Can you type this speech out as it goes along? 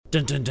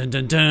Dun, dun, dun,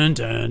 dun, dun,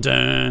 dun,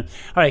 dun.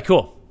 All right,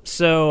 cool.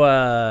 So,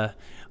 I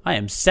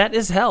am set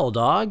as hell,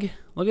 dog.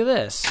 Look at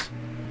this.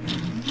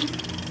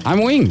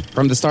 I'm Wing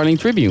from the Starling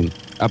Tribune,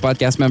 a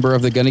podcast member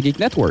of the Gonna Geek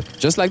Network,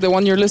 just like the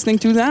one you're listening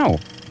to now.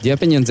 The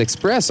opinions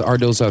expressed are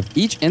those of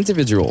each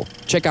individual.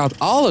 Check out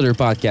all other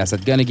podcasts at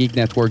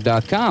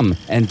GonnaGeekNetwork.com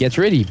and get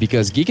ready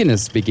because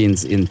geekiness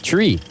begins in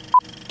 3,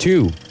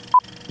 2,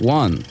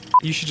 1.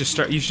 You should just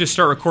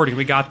start recording.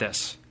 We got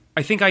this.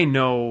 I think I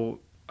know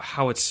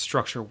how its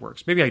structure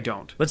works. Maybe I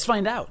don't. Let's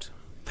find out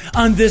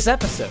on this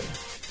episode.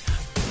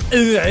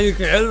 Yeah,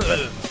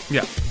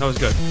 that was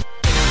good.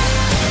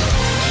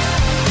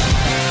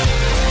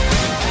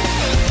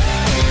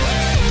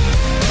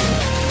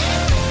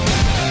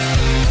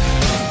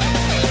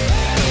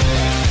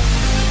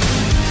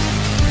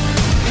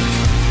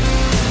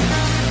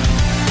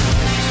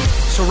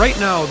 So right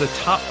now, the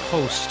top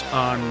post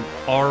on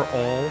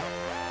r/all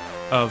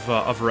of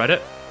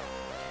Reddit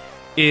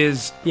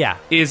is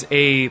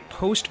a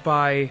post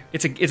by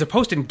it's a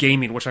post in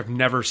gaming, which I've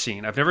never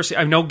seen.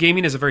 I know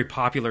gaming is a very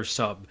popular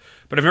sub,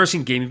 but I've never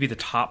seen gaming be the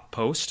top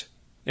post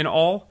in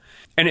all.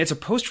 And it's a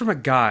post from a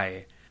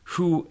guy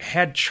who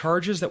had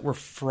charges that were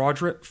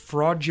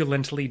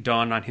fraudulently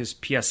done on his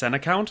PSN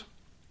account,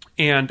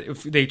 and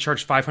they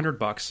charged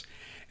 $500,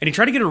 and he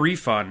tried to get a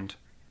refund,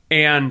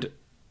 and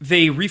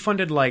they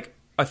refunded like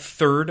a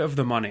third of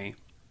the money,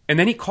 and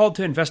then he called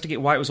to investigate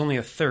why it was only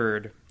a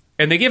third.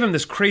 And they gave him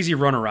this crazy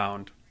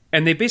runaround,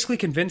 and they basically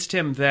convinced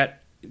him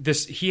that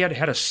he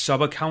had a sub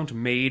account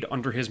made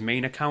under his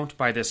main account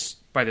by this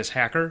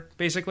hacker,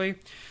 basically.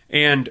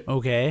 And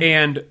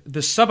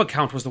the sub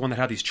account was the one that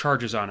had these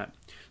charges on it.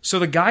 So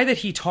the guy that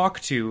he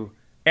talked to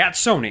at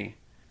Sony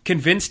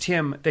convinced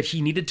him that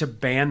he needed to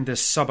ban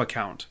this sub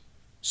account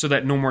so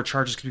that no more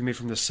charges could be made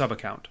from this sub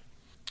account.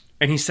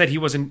 And he said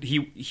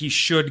he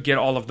should get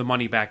all of the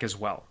money back as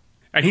well.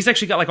 And he's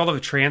actually got like all of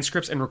the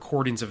transcripts and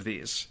recordings of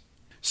these.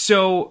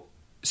 So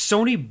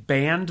Sony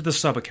banned the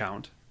sub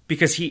account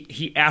because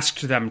he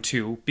asked them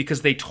to,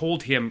 because they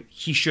told him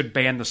he should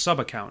ban the sub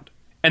account.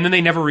 And then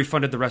they never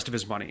refunded the rest of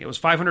his money. It was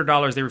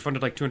 $500. They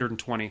refunded like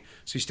 $220.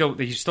 So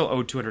he still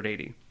owed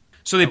 $280.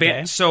 So they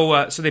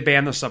they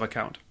banned the sub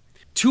account.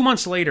 2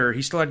 months later,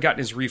 he still had gotten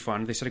his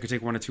refund. They said it could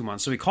take 1 to 2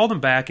 months. So he called them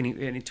back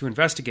and to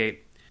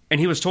investigate, and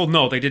he was told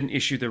no, they didn't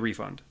issue the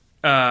refund.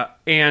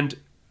 And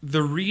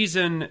the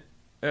reason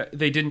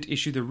they didn't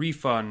issue the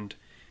refund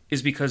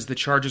is because the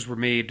charges were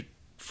made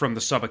from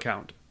the sub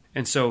account.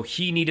 And so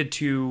he needed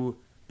to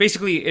they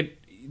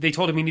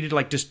told him he needed to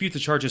like dispute the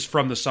charges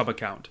from the sub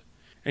account.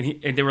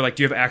 And they were like,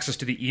 "Do you have access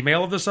to the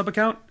email of the sub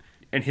account?"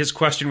 And his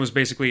question was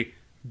basically,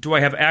 "Do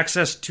I have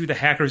access to the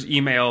hacker's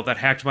email that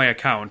hacked my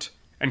account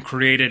and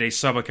created a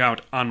sub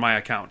account on my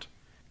account?"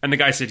 And the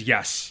guy said,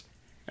 "Yes."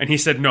 And he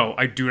said, "No,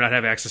 I do not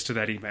have access to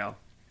that email."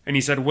 And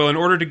he said, "Well, in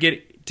order to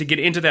get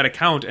into that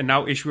account and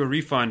now issue a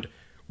refund,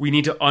 we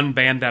need to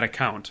unban that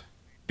account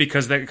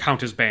because that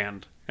account is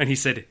banned." And he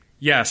said,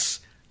 "Yes,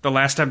 the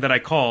last time that I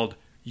called,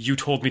 you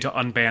told me to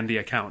unban the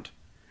account."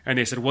 And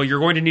they said, "Well, you're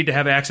going to need to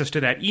have access to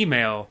that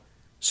email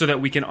so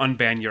that we can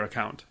unban your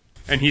account."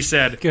 And he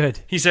said, "Good."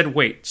 He said,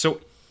 "Wait,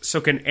 so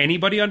can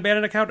anybody unban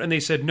an account?" And they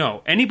said,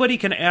 "No, anybody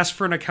can ask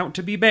for an account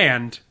to be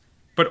banned,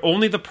 but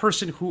only the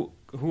person who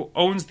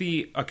owns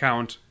the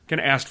account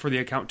can ask for the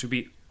account to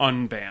be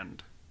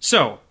unbanned."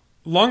 So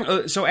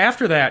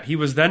after that, he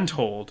was then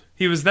told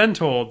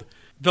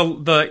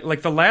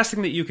the last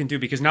thing that you can do,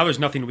 because now there's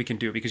nothing we can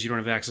do because you don't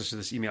have access to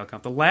this email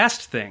account. The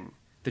last thing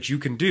that you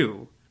can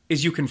do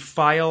is you can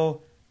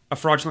file a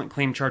fraudulent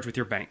claim charge with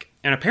your bank.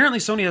 And apparently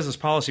Sony has this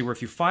policy where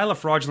if you file a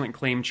fraudulent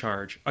claim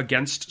charge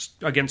against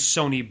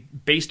Sony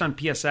based on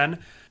PSN,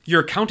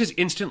 your account is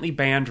instantly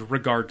banned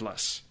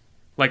regardless.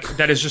 Like,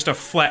 that is just a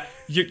flat,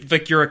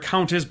 your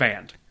account is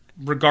banned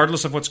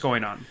regardless of what's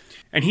going on.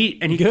 And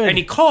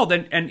he called,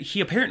 and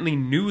he apparently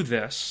knew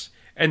this.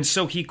 And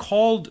so he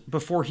called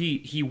before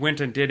he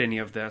went and did any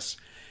of this,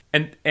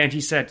 and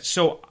he said,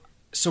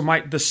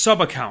 the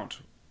sub account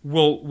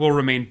will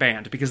remain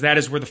banned because that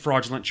is where the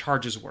fraudulent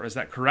charges were. Is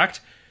that correct?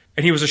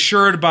 And he was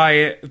assured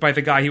by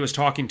the guy he was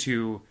talking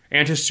to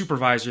and his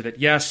supervisor that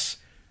yes,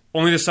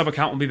 only the sub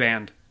account will be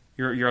banned.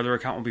 Your other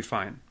account will be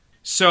fine.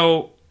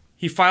 So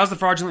he files the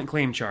fraudulent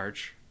claim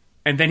charge,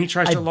 and then he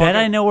tries to log in.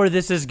 I know where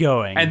this is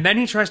going. And then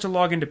he tries to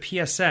log into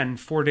PSN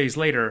 4 days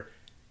later,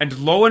 and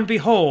lo and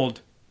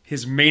behold,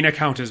 his main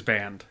account is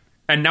banned.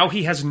 And now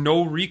he has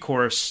no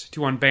recourse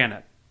to unban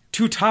it.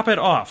 To top it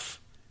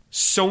off,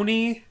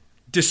 Sony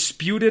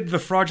disputed the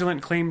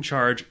fraudulent claim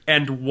charge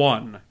and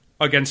won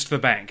against the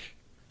bank.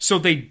 So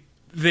they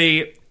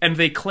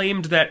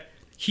claimed that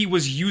he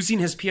was using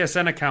his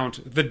PSN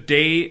account the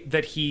day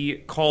that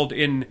he called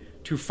in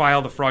to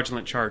file the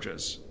fraudulent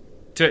charges,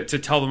 to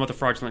tell them about the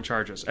fraudulent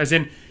charges. As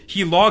in,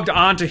 he logged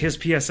on to his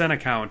PSN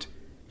account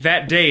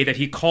that day that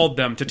he called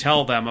them to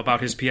tell them about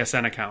his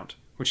PSN account,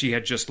 which he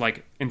had just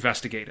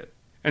investigated.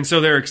 And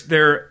so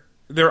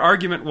their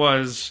argument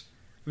was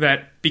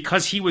that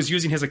because he was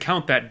using his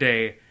account that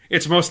day,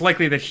 it's most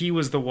likely that he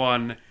was the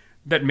one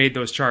that made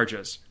those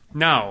charges.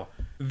 Now,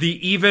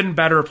 the even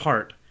better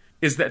part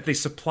is that they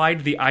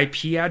supplied the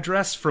IP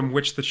address from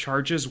which the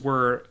charges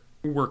were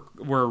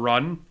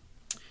run,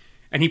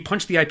 and he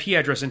punched the IP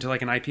address into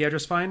like an IP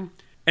address find,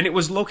 and it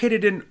was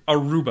located in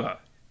Aruba.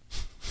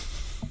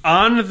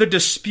 On the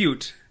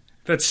dispute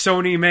that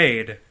Sony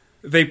made,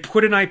 they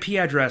put an IP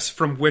address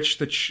from which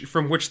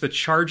the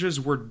charges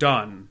were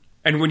done,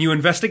 and when you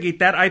investigate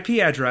that IP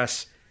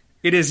address,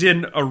 it is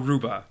in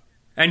Aruba,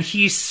 and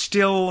he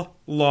still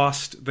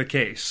lost the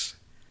case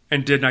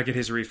and did not get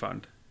his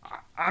refund.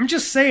 I'm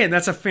just saying,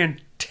 that's a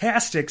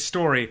fantastic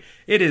story.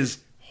 It is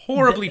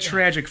horribly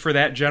tragic for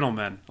that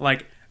gentleman.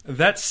 Like,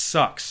 that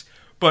sucks.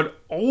 But,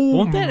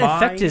 won't that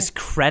affect his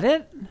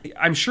credit?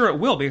 I'm sure it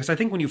will, because I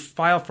think when you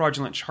file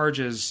fraudulent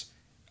charges,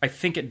 I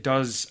think it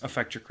does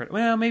affect your credit.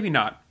 Well, maybe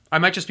not. I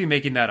might just be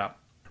making that up.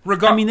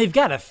 I mean, they've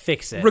got to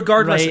fix it.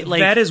 Regardless, right?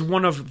 Like, that is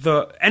one of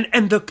the...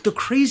 And the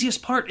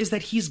craziest part is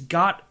that he's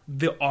got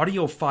the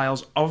audio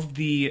files of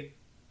the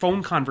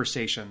phone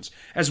conversations,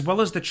 as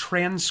well as the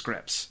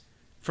transcripts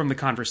from the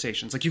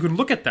conversations. Like, you can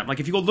look at them. Like,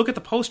 if you go look at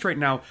the post right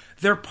now,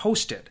 they're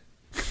posted.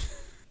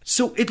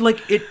 So it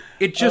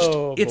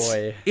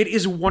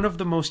is one of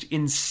the most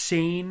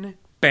insane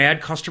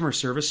bad customer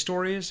service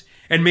stories.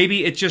 And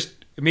maybe it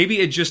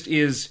just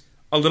is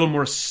a little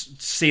more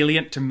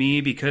salient to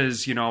me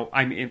because, you know,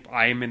 I'm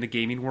in the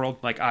gaming world.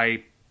 Like,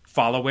 I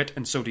follow it,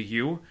 and so do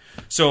you.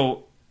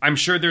 So I'm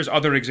sure there's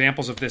other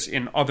examples of this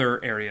in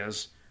other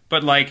areas.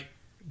 But, like,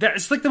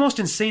 it's like the most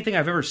insane thing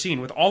I've ever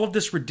seen, with all of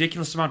this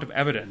ridiculous amount of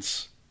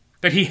evidence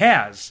that he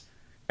has.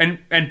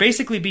 And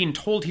basically being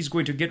told he's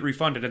going to get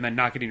refunded and then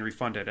not getting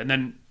refunded. And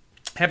then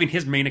having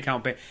his main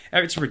account pay.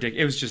 It's ridiculous.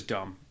 It was just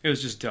dumb. It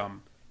was just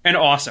dumb. And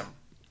awesome.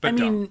 But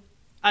dumb.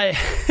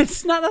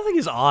 It's not, nothing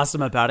is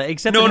awesome about it,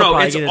 except that he'll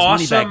probably get his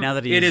money back now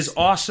that he's... It is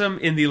awesome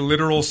in the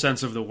literal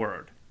sense of the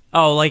word.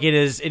 Oh, like it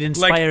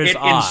inspires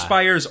awe. It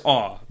inspires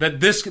awe. That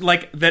this,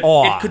 like, that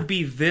awe. It could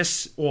be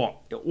this awe.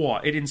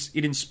 It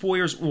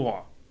inspires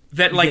awe.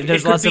 That, like,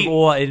 there's lots of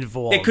awe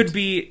involved. It could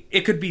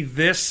be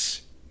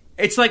this.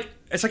 It's like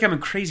I'm in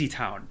Crazy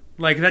Town.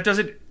 Like,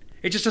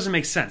 it just doesn't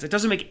make sense. It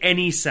doesn't make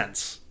any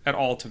sense at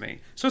all to me.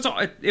 So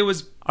it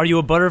was. Are you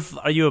a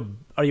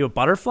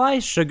butterfly?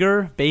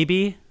 Sugar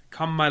baby?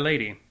 Come, my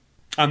lady.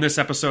 On this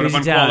episode of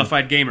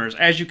Unqualified Gamers,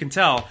 as you can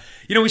tell,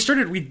 you know,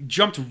 we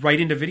jumped right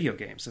into video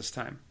games this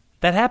time.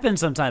 That happens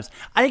sometimes.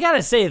 I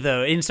gotta say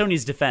though, in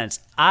Sony's defense,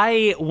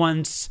 I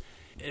once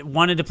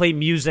wanted to play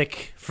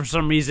music for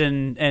some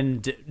reason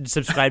and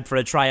subscribed for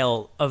a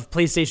trial of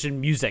PlayStation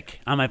Music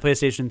on my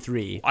PlayStation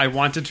 3. I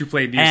wanted to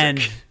play music.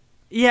 And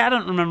yeah, I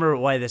don't remember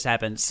why this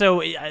happened.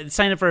 So I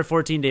signed up for a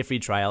 14-day free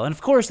trial, and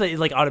of course it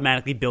like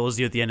automatically bills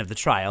you at the end of the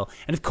trial.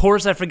 And of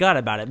course I forgot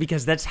about it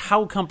because that's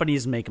how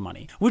companies make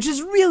money, which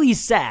is really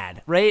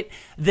sad, right?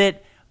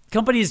 That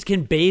companies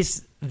can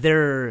base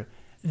their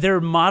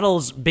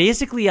models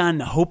basically on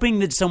hoping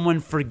that someone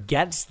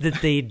forgets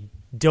that they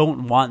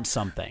don't want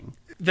something.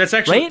 That's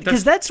actually right,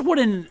 because that's what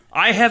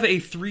I have a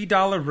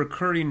 $3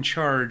 recurring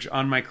charge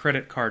on my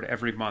credit card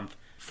every month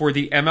for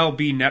the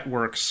MLB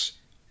Network's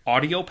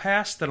audio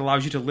pass that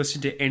allows you to listen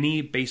to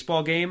any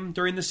baseball game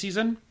during the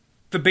season.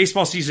 The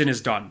baseball season is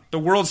done. The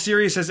World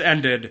Series has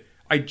ended.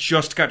 I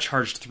just got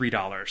charged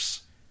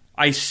 $3.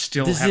 I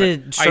still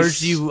haven't. Does it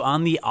charge you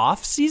on the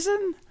off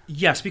season?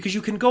 Yes, because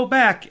you can go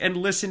back and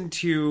listen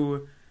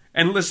to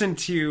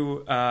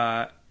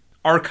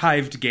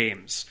archived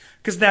games,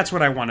 because that's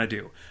what I want to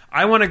do.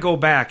 I want to go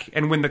back,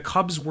 and when the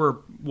Cubs were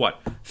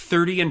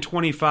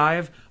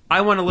 30-25,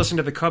 I want to listen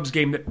to the Cubs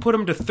game that put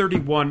them to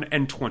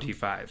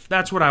 31-25.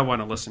 That's what I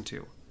want to listen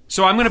to.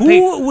 So I'm going to pay.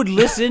 Who would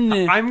listen?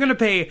 I'm going to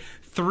pay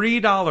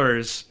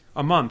 $3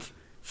 a month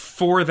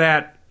for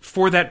that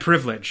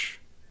privilege,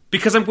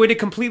 because I'm going to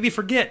completely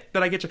forget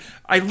that I get to.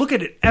 I look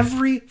at it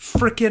every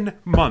freaking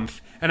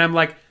month, and I'm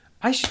like,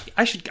 I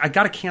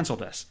got to cancel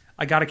this.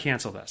 I got to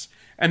cancel this,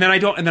 and then I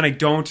don't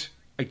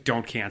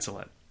cancel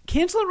it.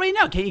 Cancel it right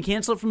now. Can't you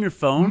cancel it from your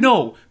phone?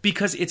 No,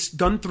 because it's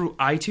done through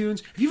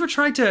iTunes. Have you ever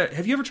tried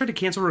to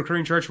cancel a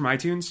recurring charge from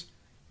iTunes?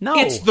 No.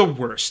 It's the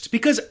worst,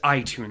 because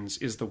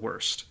iTunes is the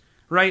worst,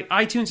 right?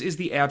 iTunes is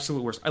the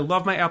absolute worst. I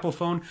love my Apple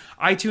phone.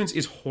 iTunes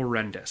is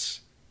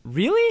horrendous.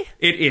 Really?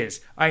 It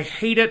is. I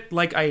hate it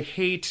like I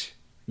hate...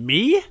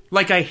 Me?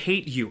 Like I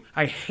hate you.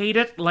 I hate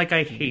it like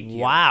I hate you.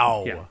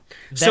 Wow. Yeah.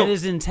 That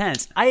is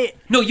intense.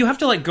 No, you have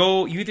to like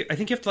go... I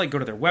think you have to like go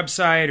to their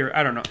website, or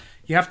I don't know.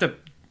 You have to...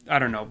 I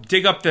don't know,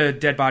 dig up the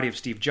dead body of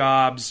Steve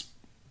Jobs,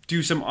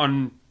 do some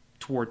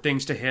untoward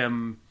things to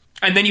him,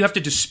 and then you have to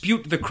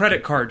dispute the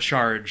credit card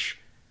charge.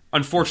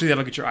 Unfortunately,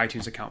 that'll get your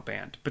iTunes account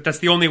banned. But that's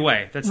the only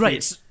way. That's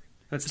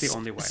the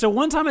only way. So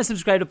one time I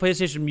subscribed to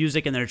PlayStation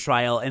Music in their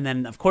trial, and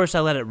then, of course, I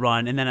let it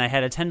run, and then I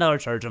had a $10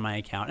 charge on my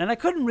account. And I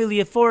couldn't really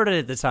afford it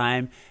at the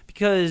time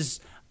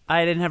because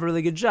I didn't have a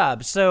really good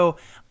job. So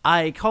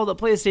I called up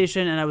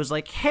PlayStation, and I was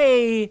like,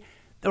 hey...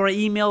 Or I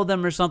emailed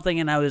them or something,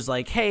 and I was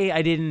like, hey,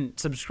 I didn't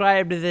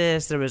subscribe to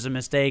this. There was a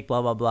mistake,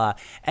 blah, blah, blah.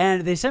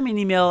 And they sent me an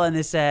email, and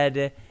they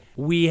said,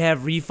 we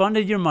have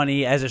refunded your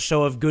money as a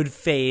show of good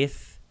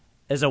faith.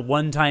 as a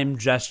one-time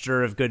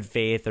gesture of good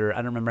faith, or I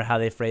don't remember how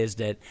they phrased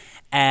it.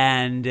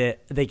 And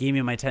they gave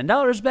me my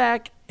 $10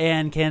 back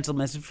and canceled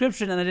my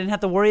subscription, and I didn't have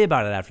to worry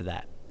about it after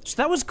that. So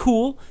that was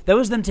cool. That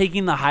was them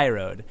taking the high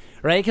road,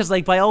 right? Because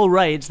like by all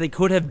rights, they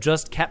could have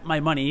just kept my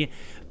money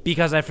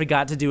because I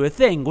forgot to do a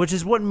thing, which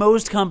is what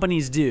most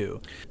companies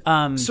do.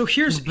 So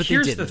here's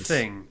the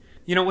thing.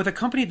 You know, with a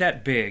company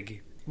that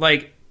big,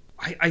 like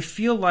I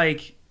feel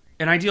like,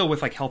 and I deal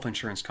with like health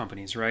insurance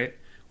companies, right?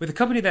 With a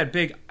company that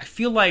big, I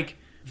feel like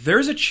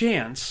there's a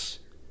chance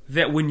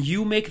that when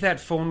you make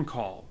that phone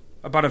call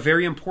about a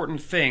very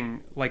important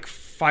thing, like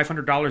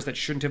 $500 that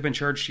shouldn't have been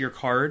charged to your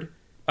card,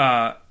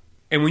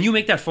 and when you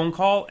make that phone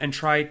call and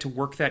try to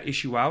work that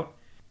issue out,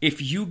 if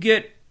you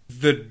get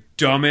the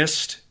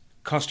dumbest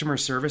customer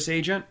service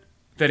agent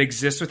that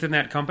exists within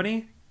that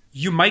company,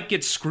 you might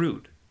get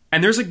screwed.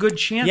 And there's a good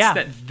chance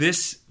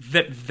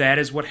that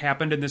is what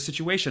happened in this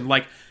situation.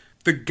 Like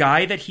the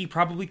guy that he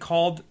probably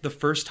called the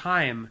first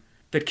time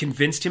that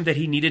convinced him that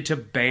he needed to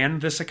ban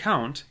this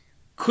account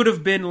could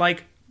have been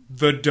like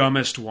the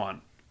dumbest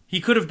one.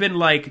 He could have been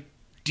like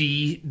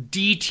D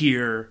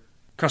tier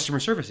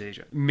customer service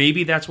agent.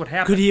 Maybe that's what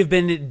happened.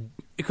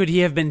 Could he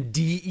have been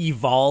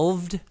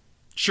de-evolved?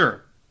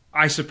 Sure,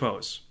 I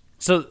suppose.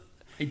 So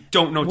I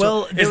don't know.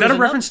 Well, is that a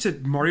reference to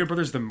Mario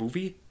Brothers the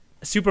movie?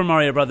 Super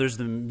Mario Brothers,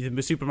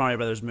 the Super Mario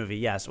Brothers movie,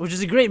 yes, which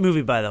is a great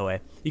movie, by the way.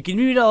 You can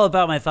read all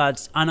about my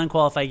thoughts on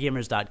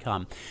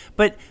unqualifiedgamers.com.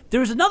 But there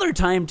was another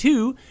time,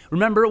 too.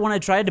 Remember when I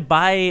tried to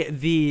buy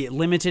the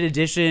limited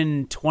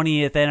edition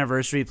 20th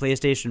anniversary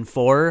PlayStation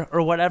 4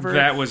 or whatever?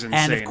 That was insane.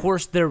 And, of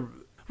course, their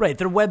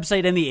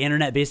website and the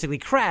internet basically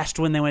crashed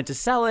when they went to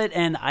sell it,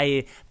 and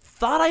I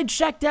thought I'd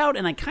checked out,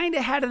 and I kind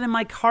of had it in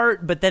my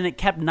cart, but then it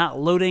kept not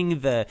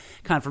loading the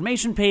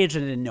confirmation page,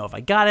 and I didn't know if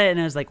I got it, and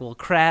I was like, well,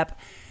 crap.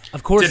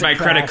 Of course, did my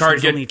credit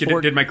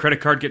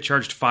card get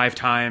charged 5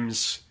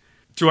 times?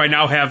 Do I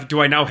now have 10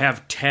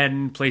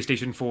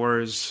 PlayStation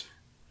 4s?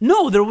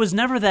 No, there was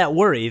never that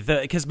worry.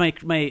 Because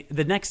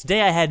the next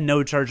day I had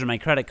no charge on my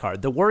credit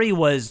card. The worry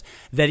was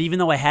that even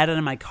though I had it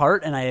in my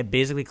cart and I had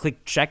basically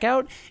clicked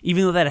checkout,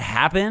 even though that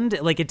happened,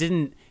 like it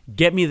didn't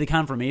get me the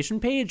confirmation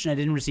page and I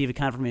didn't receive a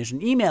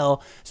confirmation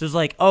email. So it was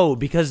like, oh,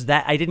 because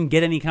that I didn't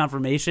get any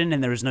confirmation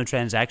and there was no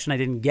transaction, I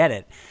didn't get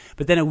it.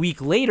 But then a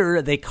week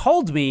later, they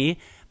called me.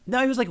 No,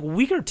 it was like a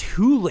week or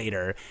 2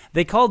 later.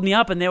 They called me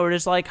up and they were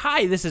just like,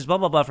 hi, this is blah,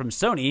 blah, blah from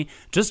Sony.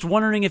 Just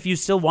wondering if you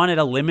still wanted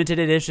a limited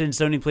edition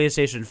Sony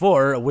PlayStation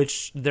 4,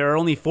 which there are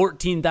only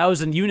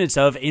 14,000 units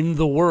of in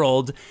the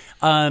world.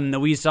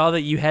 We saw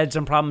that you had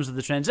some problems with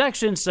the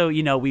transaction, so,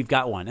 we've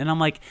got one. And I'm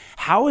like,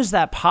 how is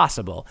that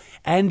possible?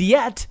 And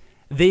yet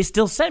they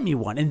still sent me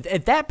one. And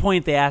at that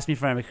point, they asked me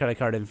for my credit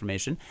card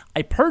information.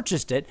 I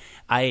purchased it.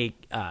 I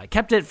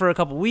kept it for a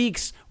couple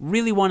weeks,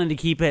 really wanted to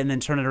keep it, and then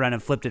turned it around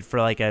and flipped it for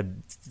like a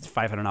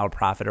 $500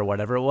 profit or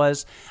whatever it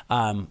was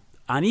on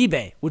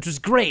eBay, which was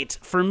great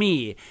for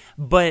me.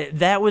 But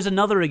that was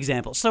another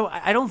example. So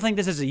I don't think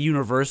this is a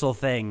universal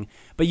thing,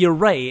 but you're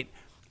right.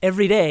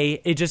 Every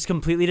day, it just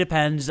completely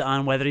depends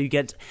on whether you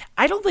get...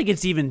 I don't think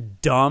it's even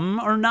dumb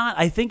or not.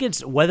 I think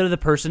it's whether the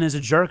person is a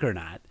jerk or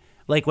not.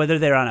 Like whether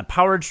they're on a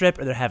power trip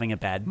or they're having a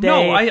bad day.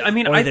 No, I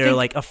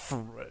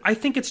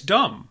think it's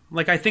dumb.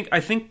 Like I think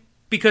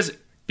because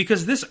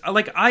this,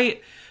 like I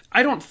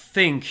don't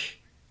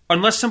think,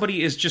 unless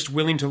somebody is just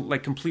willing to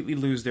like completely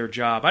lose their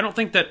job, I don't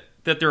think that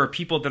there are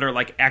people that are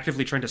like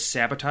actively trying to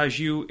sabotage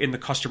you in the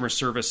customer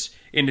service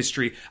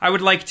industry. I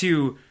would like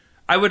to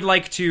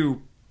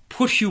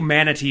put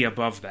humanity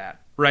above that.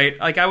 Right?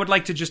 Like, I would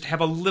like to just have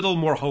a little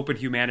more hope in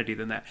humanity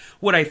than that.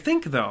 What I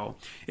think, though,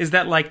 is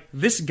that, like,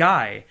 this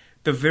guy,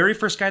 the very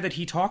first guy that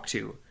he talked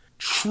to,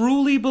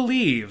 truly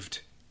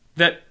believed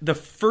that the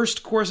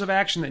first course of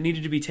action that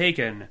needed to be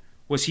taken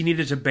was he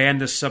needed to ban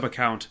this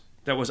sub-account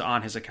that was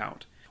on his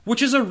account.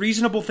 Which is a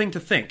reasonable thing to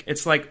think.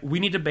 It's like, we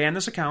need to ban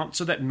this account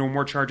so that no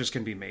more charges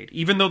can be made.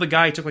 Even though the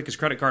guy took, like, his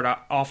credit card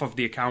off of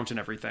the account and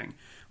everything.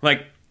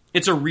 Like,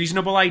 it's a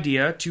reasonable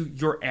idea to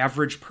your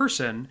average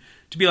person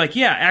to be like,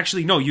 yeah,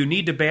 actually, no, you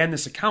need to ban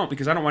this account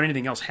because I don't want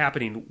anything else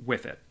happening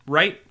with it,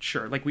 right?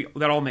 Sure, like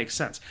that all makes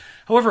sense.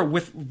 However,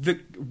 with the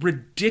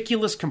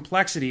ridiculous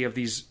complexity of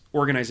these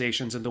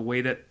organizations and the way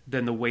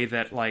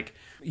that like,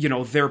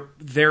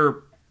 their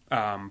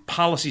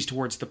policies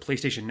towards the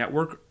PlayStation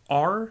Network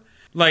are,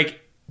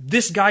 like,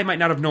 this guy might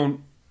not have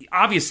known.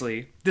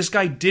 Obviously, this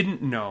guy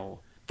didn't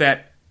know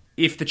that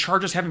if the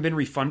charges haven't been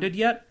refunded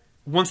yet,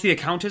 once the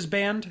account is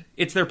banned,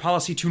 it's their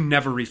policy to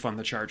never refund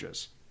the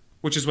charges,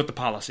 which is what the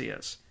policy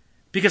is.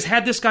 Because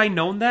had this guy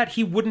known that,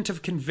 he wouldn't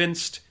have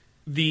convinced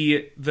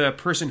the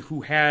person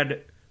who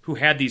had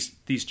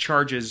these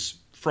charges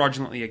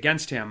fraudulently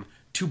against him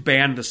to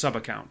ban the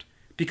sub-account.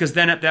 Because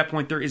then at that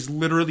point, there is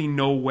literally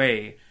no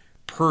way,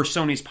 per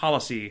Sony's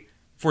policy,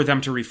 for them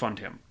to refund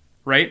him.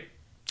 Right?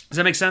 Does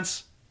that make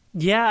sense?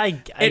 Yeah,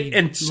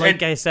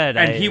 I said.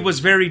 And he was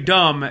very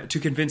dumb to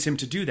convince him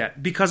to do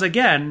that. Because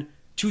again,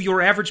 to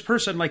your average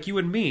person like you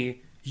and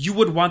me, you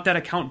would want that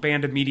account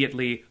banned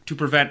immediately to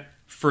prevent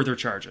further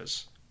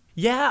charges.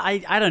 Yeah,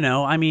 I don't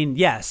know. I mean,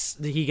 yes,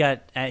 he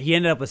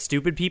ended up with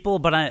stupid people,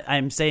 but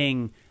I'm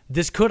saying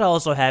this could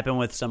also happen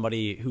with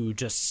somebody who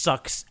just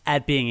sucks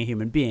at being a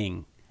human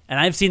being. And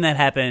I've seen that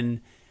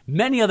happen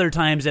many other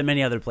times at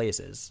many other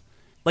places.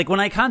 Like when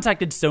I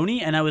contacted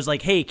Sony and I was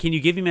like, hey, can you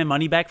give me my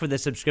money back for the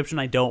subscription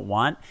I don't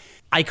want?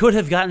 I could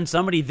have gotten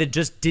somebody that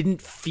just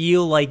didn't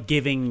feel like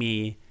giving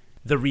me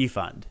the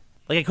refund.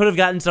 Like I could have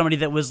gotten somebody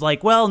that was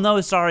like, well,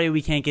 no, sorry,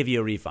 we can't give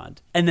you a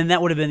refund. And then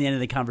that would have been the end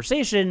of the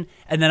conversation.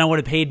 And then I would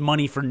have paid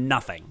money for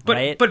nothing,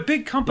 right? But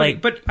big company,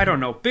 but I don't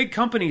know. Big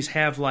companies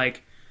have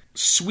like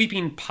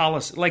sweeping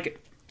policy,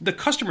 like the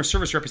customer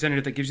service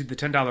representative that gives you the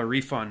 $10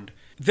 refund.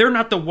 They're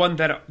not the one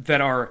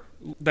that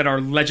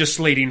are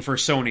legislating for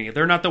Sony.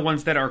 They're not the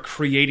ones that are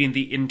creating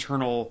the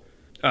internal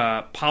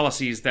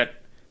policies that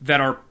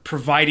are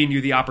providing you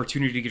the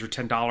opportunity to get your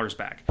 $10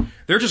 back.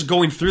 They're just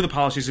going through the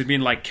policies and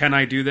being like, can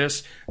I do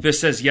this? This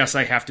says, yes,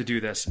 I have to do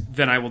this.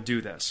 Then I will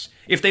do this.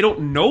 If they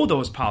don't know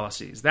those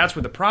policies, that's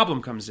where the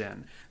problem comes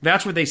in.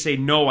 That's where they say,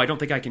 no, I don't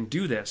think I can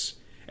do this.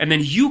 And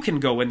then you can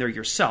go in there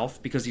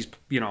yourself because these,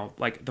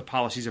 like the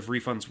policies of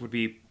refunds would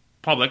be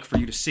public for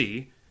you to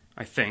see,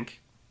 I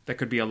think. That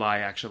could be a lie,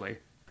 actually.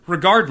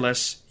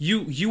 Regardless,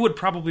 you would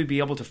probably be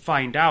able to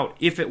find out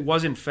if it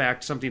was in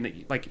fact something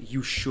that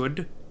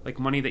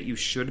money that you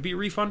should be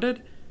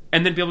refunded,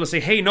 and then be able to say,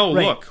 hey, no,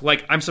 right. Look,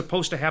 like I'm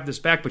supposed to have this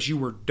back, but you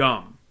were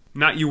dumb,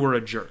 not you were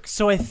a jerk.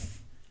 So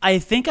I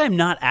think I'm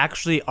not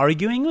actually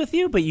arguing with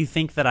you, but you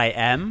think that I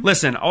am.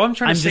 Listen, all I'm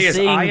trying to say is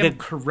I am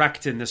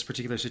correct in this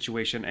particular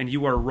situation, and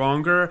you are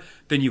wronger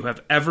than you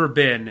have ever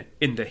been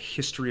in the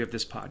history of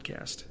this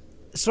podcast.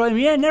 So, I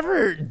mean, I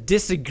never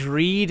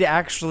disagreed,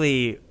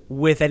 actually,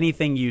 with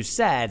anything you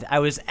said. I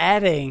was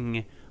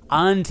adding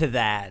on to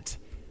that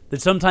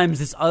sometimes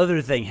this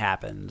other thing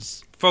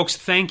happens. Folks,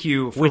 thank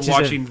you for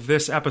watching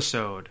this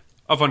episode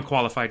of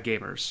Unqualified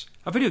Gamers,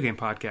 a video game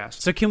podcast.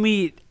 So can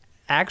we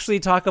actually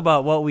talk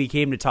about what we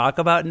came to talk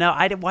about now?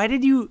 Why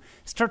did you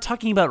start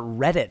talking about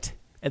Reddit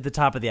at the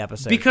top of the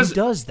episode? Because who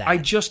does that? I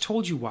just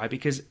told you why.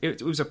 Because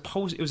it was a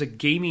post. It was a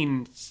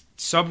gaming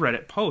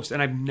subreddit post,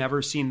 and I've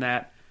never seen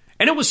that.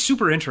 And it was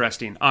super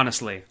interesting,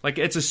 honestly. Like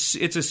it's a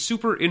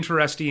super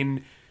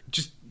interesting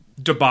just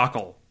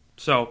debacle.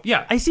 So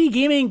yeah, I see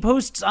gaming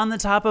posts on the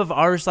top of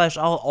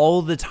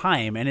r/all the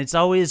time, and it's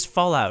always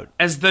Fallout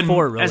as the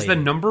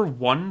number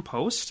one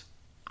post.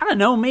 I don't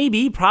know,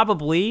 maybe,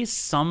 probably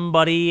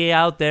somebody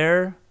out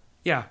there.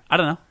 Yeah, I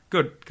don't know.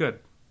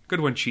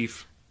 Good one,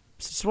 Chief.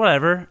 It's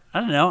whatever. I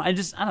don't know. I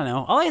don't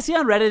know. All I see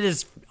on Reddit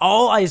is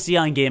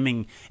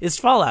gaming is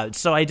Fallout.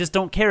 So I just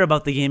don't care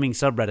about the gaming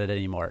subreddit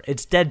anymore.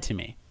 It's dead to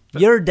me.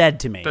 You're dead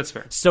to me. That's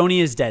fair.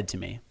 Sony is dead to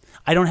me.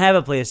 I don't have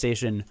a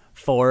PlayStation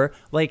 4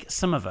 like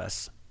some of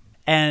us.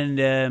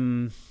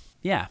 And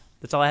yeah,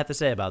 that's all I have to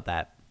say about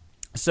that.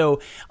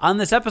 So on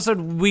this episode,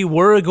 we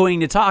were going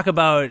to talk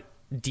about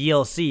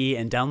DLC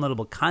and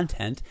downloadable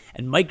content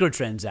and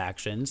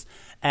microtransactions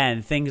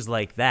and things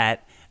like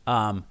that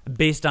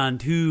based on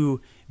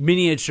two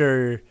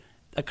miniature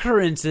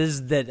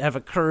occurrences that have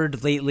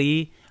occurred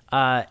lately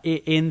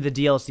in the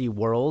DLC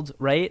world,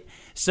 right?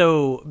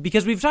 So,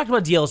 because we've talked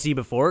about DLC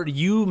before,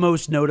 you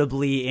most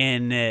notably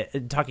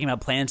in talking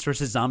about Plants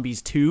vs.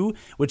 Zombies 2,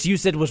 which you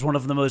said was one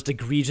of the most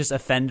egregious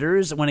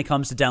offenders when it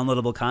comes to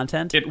downloadable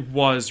content. It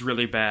was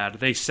really bad.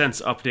 They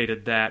since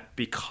updated that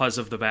because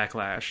of the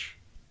backlash.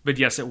 But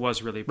yes, it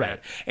was really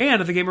bad. Right.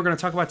 And the game we're going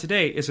to talk about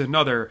today is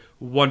another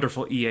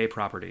wonderful EA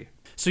property.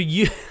 So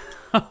you...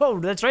 Oh,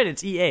 that's right.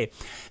 It's EA.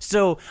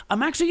 So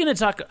I'm actually going to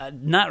talk,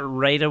 not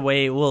right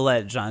away, we'll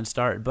let John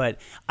start,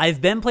 but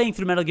I've been playing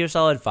through Metal Gear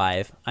Solid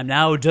 5. I'm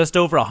now just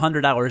over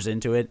 100 hours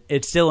into it.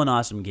 It's still an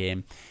awesome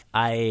game.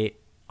 I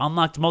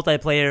unlocked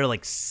multiplayer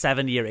like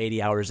 70 or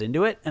 80 hours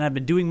into it, and I've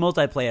been doing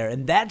multiplayer,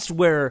 and that's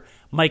where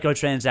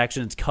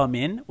microtransactions come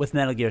in with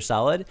Metal Gear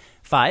Solid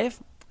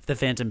 5. The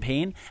Phantom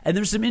Pain, and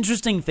there's some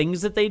interesting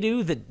things that they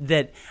do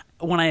that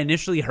when I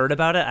initially heard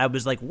about it, I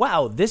was like,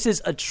 wow, this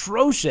is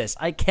atrocious.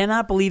 I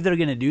cannot believe they're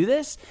going to do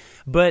this,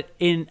 but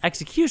in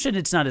execution,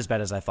 it's not as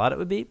bad as I thought it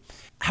would be.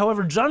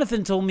 However,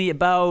 Jonathan told me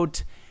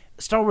about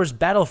Star Wars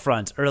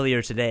Battlefront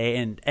earlier today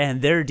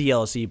and their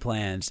DLC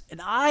plans,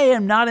 and I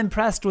am not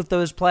impressed with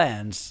those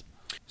plans.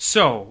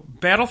 So,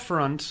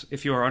 Battlefront,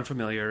 if you are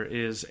unfamiliar,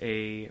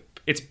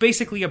 it's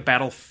basically a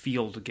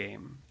Battlefield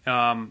game.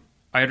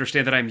 I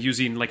understand that I'm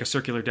using like a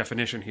circular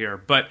definition here,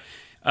 but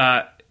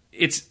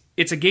it's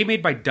a game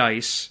made by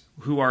DICE,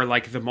 who are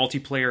like the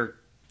multiplayer.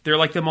 They're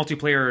like the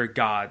multiplayer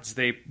gods.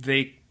 They're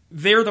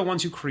the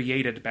ones who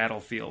created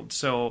Battlefield.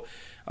 So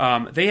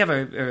they have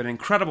an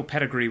incredible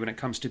pedigree when it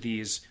comes to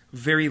these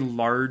very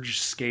large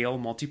scale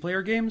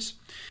multiplayer games.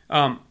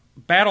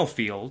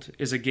 Battlefield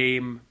is a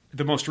game.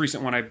 The most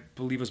recent one, I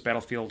believe, was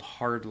Battlefield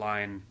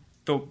Hardline.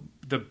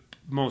 The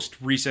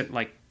most recent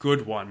like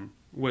good one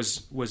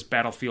was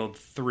Battlefield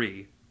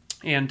 3.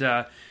 And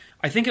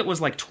I think it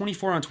was like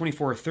 24 on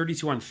 24 or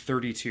 32 on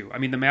 32. I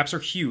mean, the maps are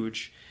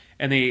huge,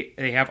 and they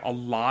have a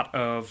lot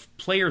of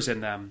players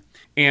in them.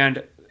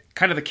 And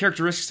kind of the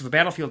characteristics of a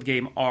Battlefield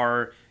game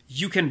are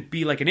you can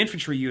be like an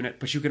infantry unit,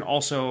 but you can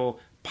also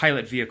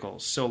pilot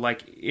vehicles. So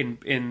like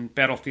in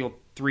Battlefield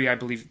 3, I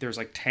believe there's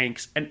like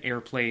tanks and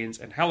airplanes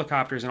and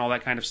helicopters and all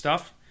that kind of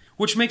stuff,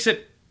 which makes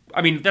it,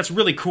 I mean, that's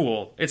really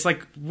cool. It's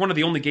like one of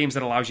the only games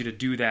that allows you to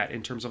do that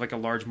in terms of like a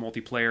large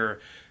multiplayer,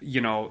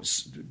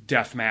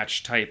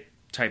 deathmatch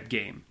type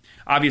game.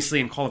 Obviously,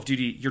 in Call of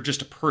Duty, you're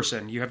just a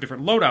person. You have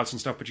different loadouts and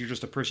stuff, but you're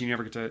just a person. You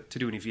never get to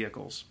do any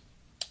vehicles.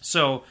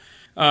 So,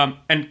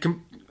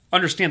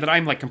 understand that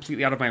I'm like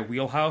completely out of my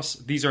wheelhouse.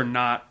 These are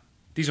not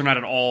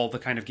at all the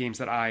kind of games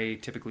that I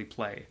typically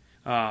play.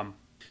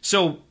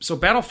 So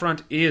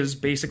Battlefront is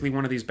basically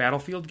one of these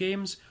Battlefield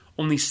games,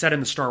 only set in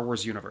the Star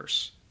Wars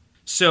universe.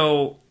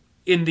 So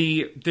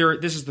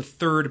this is the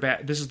third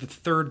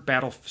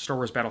Star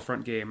Wars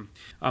Battlefront game.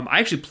 I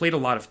actually played a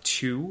lot of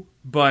 2,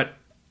 but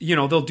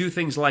they'll do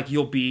things like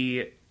it'll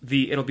be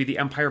the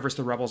Empire versus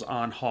the Rebels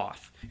on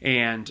Hoth,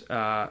 and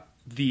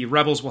the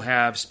Rebels will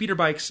have speeder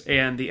bikes,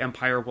 and the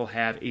Empire will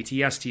have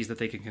AT-STs that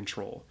they can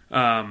control.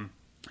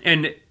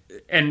 And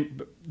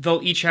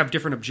they'll each have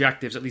different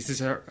objectives. At least this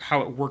is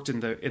how it worked in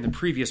the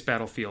previous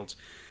Battlefields.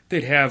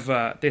 They'd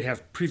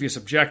have previous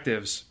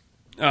objectives,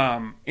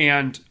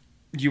 and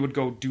you would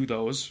go do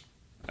those.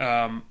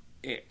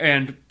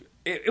 And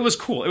it was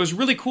cool. It was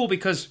really cool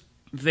because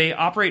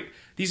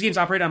these games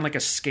operate on like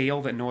a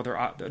scale that no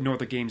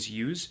other games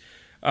use.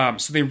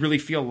 So they really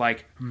feel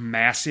like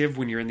massive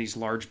when you're in these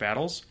large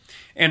battles.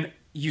 And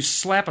you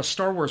slap a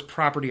Star Wars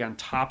property on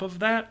top of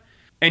that,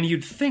 and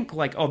you'd think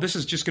like, oh, this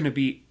is just going to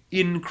be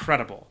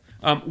incredible.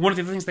 One of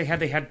the other things they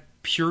had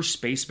pure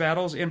space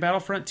battles in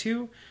Battlefront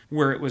 2,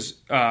 where it was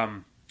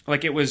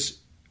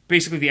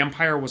basically the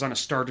Empire was on a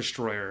Star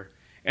Destroyer,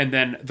 and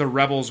then the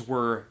Rebels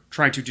were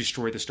trying to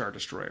destroy the Star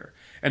Destroyer.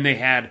 And they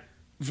had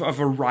a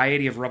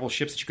variety of Rebel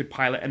ships that you could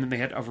pilot, and then they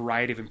had a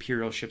variety of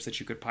Imperial ships that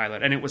you could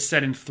pilot. And it was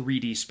set in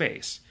 3D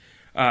space,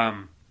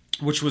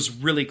 which was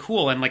really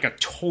cool and like a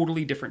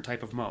totally different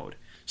type of mode.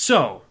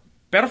 So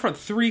Battlefront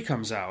 3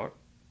 comes out,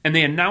 and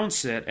they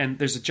announce it, and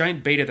there's a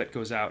giant beta that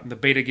goes out, and the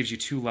beta gives you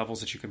 2 levels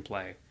that you can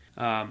play.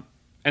 And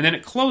then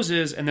it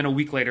closes, and then a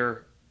week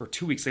later, or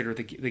 2 weeks later,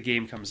 the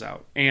game comes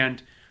out.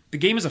 And the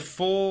game is a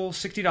full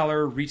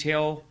 $60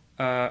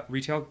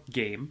 retail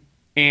game,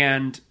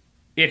 and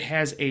it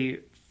has a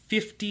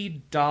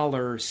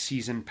 $50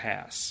 season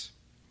pass,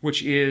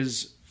 which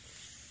is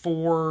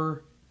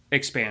 4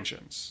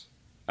 expansions,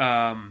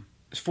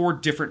 4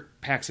 different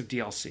packs of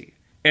DLC.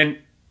 And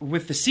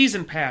with the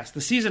season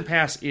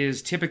pass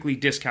is typically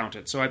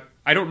discounted. So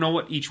I don't know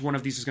what each one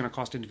of these is going to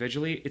cost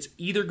individually. It's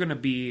either going to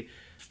be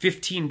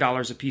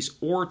 $15 a piece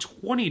or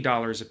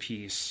 $20 a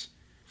piece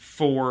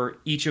for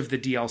each of the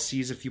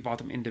DLCs if you bought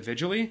them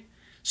individually.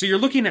 So you're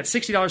looking at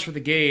 $60 for the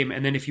game,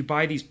 and then if you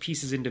buy these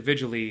pieces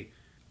individually,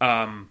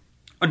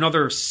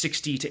 another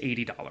 $60 to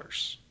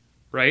 $80,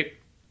 right?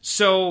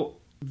 So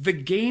the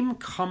game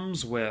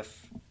comes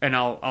with, and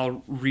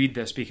I'll read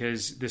this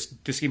because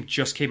this game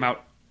just came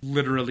out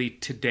literally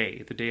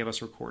today, the day of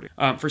us recording.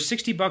 For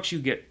 $60, you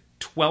get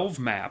 12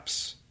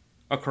 maps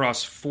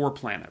across 4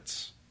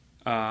 planets.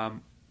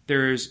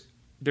 There's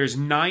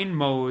 9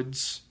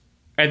 modes,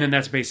 and then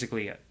that's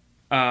basically it.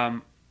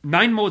 9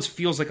 modes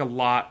feels like a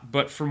lot,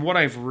 but from what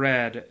I've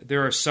read,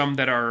 there are some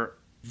that are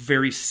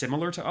very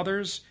similar to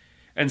others,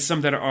 and some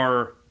that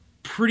are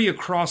pretty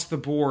across the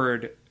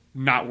board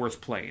not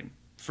worth playing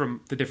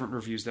from the different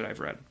reviews that I've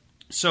read.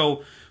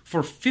 So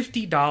for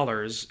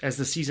 $50 as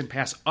the season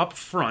pass up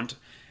front,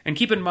 and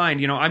keep in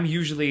mind,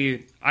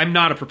 I'm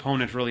not a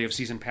proponent really of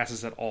season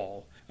passes at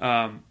all.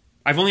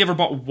 I've only ever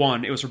bought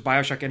one. It was for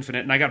BioShock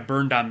Infinite, and I got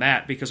burned on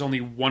that because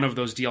only one of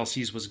those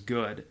DLCs was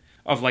good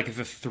of like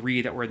the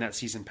 3 that were in that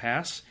season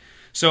pass.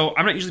 So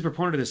I'm not usually a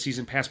proponent of this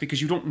season pass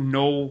because you don't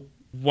know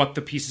what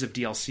the pieces of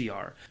DLC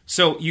are.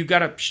 So you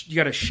gotta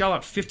shell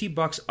out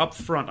 $50 up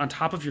front on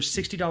top of your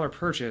 $60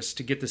 purchase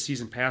to get the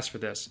season pass for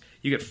this.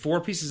 You get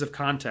 4 pieces of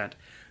content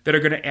that are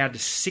going to add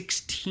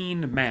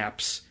 16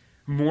 maps,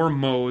 more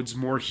modes,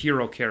 more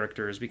hero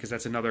characters, because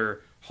that's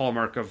another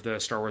hallmark of the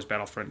Star Wars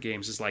Battlefront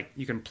games is like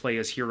you can play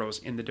as heroes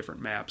in the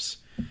different maps,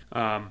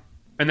 and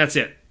that's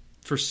it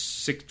for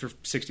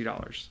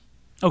 $60.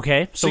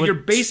 Okay, so you're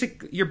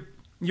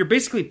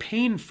basically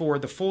paying for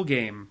the full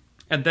game,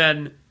 and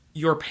then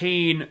you're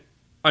paying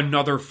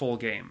another full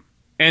game.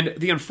 And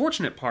the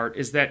unfortunate part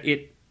is that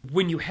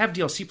when you have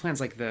DLC plans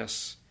like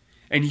this,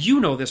 and you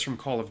know this from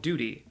Call of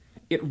Duty,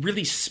 it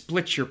really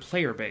splits your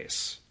player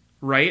base,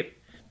 right?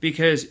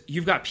 Because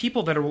you've got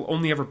people that will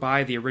only ever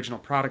buy the original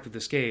product of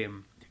this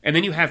game, and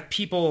then you have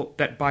people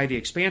that buy the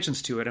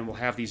expansions to it and will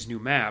have these new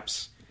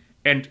maps,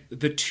 and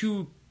the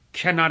two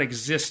cannot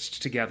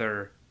exist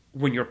together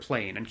when you're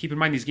playing. And keep in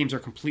mind, these games are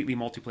completely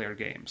multiplayer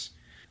games.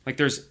 Like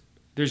there's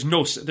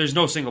no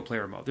single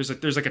player mode.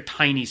 There's like a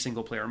tiny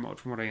single player mode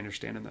from what I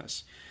understand in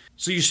this.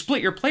 So you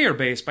split your player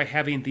base by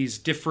having these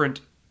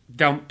different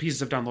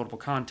pieces of downloadable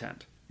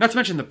content. Not to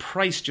mention the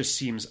price just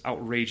seems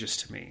outrageous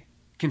to me,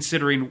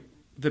 considering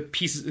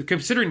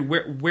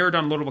where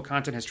downloadable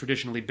content has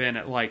traditionally been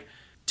at like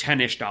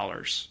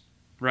 $10-ish,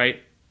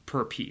 right,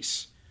 per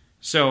piece.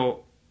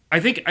 So I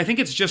think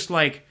it's just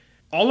like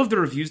all of the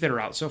reviews that are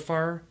out so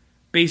far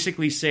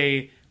basically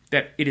say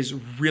that it is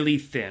really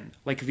thin.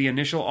 Like the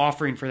initial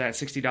offering for that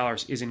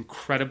 $60 is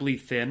incredibly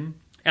thin,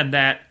 and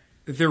that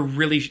there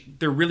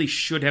really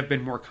should have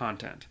been more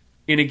content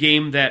in a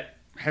game that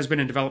has been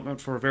in development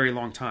for a very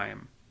long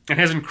time and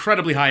has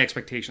incredibly high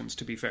expectations,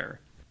 to be fair.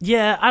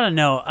 Yeah, I don't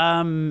know.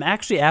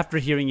 Actually, after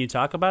hearing you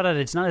talk about it,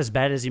 it's not as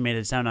bad as you made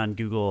it sound on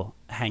Google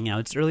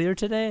Hangouts earlier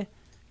today,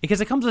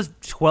 because it comes with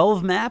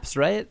 12 maps,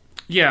 right?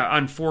 Yeah,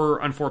 on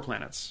four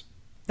planets.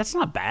 That's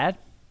not bad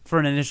for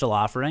an initial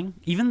offering.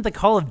 Even the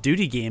Call of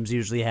Duty games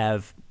usually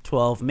have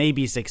 12,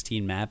 maybe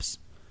 16 maps.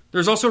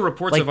 There's also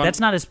reports like, that's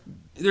not as.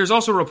 There's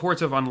also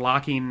reports of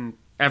unlocking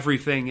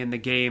everything in the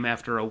game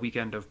after a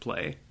weekend of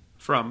play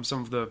from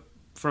some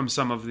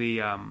of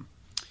the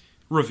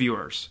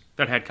reviewers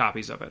that had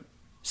copies of it.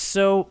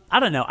 So I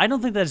don't know. I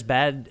don't think that's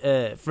bad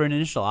for an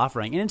initial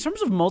offering. And in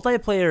terms of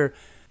multiplayer,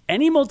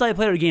 any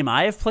multiplayer game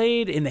I have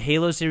played in the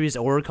Halo series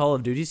or Call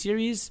of Duty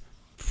series,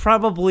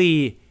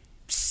 probably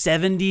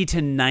 70 to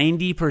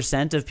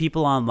 90% of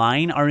people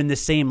online are in the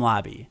same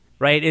lobby,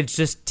 right? It's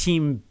just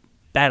team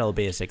battle,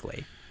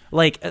 basically.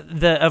 Like,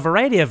 a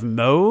variety of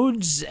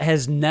modes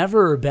has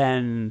never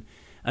been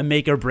a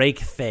make or break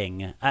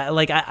thing.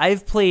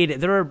 I've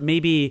played, there are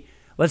maybe,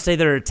 let's say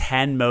there are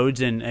 10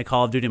 modes in a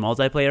Call of Duty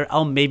multiplayer.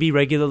 I'll maybe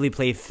regularly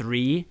play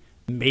 3,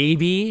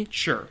 maybe.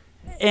 Sure.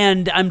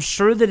 And I'm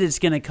sure that it's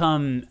going to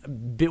come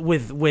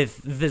with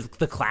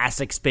the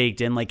classics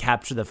baked in, like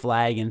Capture the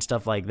Flag and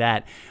stuff like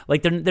that.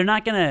 Like, they're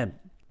not going to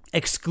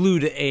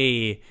exclude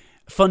a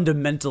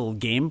fundamental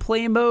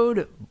gameplay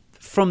mode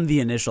from the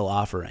initial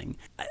offering.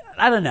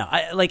 I don't know.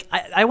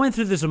 I went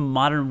through this in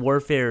Modern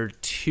Warfare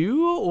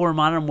 2 or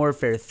Modern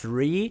Warfare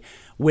 3,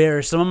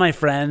 where some of my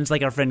friends,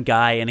 like our friend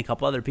Guy and a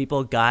couple other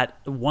people, got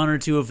one or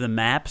two of the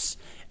maps,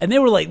 and they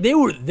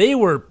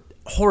were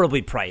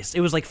horribly priced.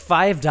 It was like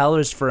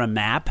 $5 for a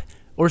map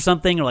or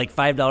something, or like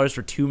 $5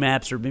 for 2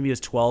 maps, or maybe it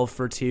was $12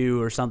 for 2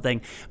 or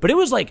something. But it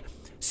was like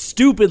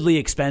stupidly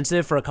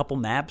expensive for a couple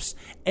maps,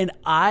 and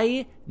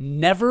I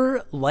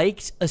never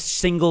liked a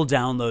single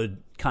download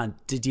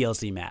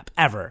DLC map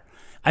ever.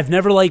 I've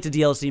never liked a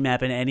DLC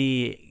map in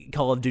any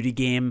Call of Duty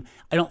game.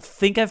 I don't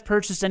think I've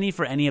purchased any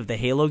for any of the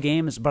Halo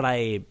games, but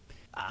I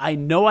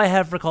know I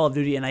have for Call of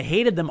Duty, and I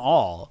hated them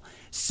all.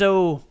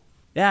 So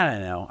yeah, I don't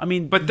know. I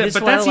mean,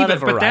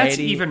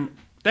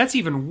 that's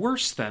even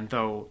worse then,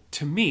 though,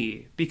 to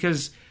me,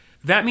 because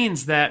that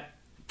means that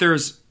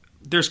there's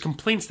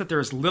complaints that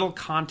there's little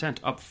content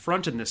up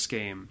front in this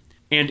game,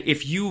 and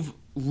if you've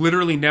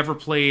literally never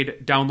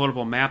played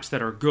downloadable maps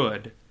that are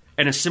good,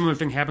 and a similar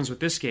thing happens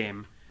with this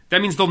game,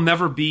 that means there'll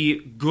never be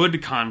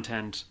good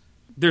content.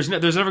 There's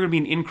never going to be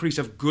an increase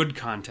of good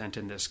content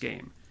in this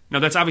game. Now,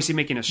 that's obviously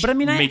making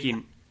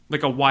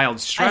like a wild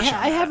stretch.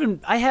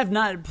 I have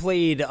not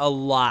played a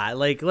lot.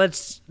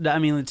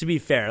 To be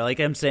fair,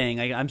 I'm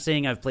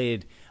saying I've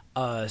played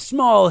a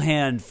small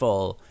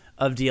handful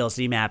of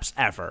DLC maps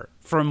ever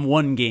from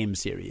one game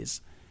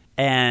series,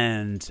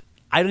 and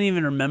I don't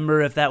even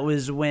remember if that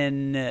was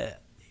when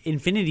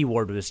Infinity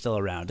Ward was still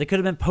around. It could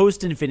have been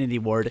post Infinity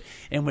Ward,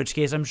 in which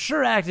case I'm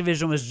sure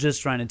Activision was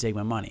just trying to take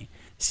my money.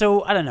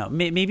 So I don't know.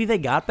 Maybe they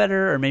got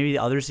better, or maybe the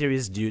other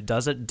series do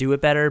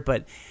it better.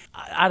 But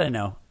I don't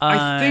know.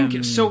 I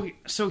think so.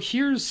 So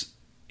here's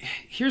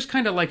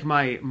kind of like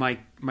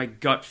my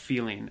gut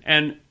feeling,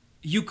 and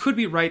you could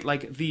be right.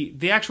 Like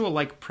the actual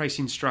like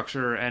pricing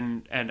structure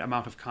and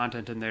amount of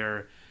content in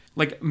there.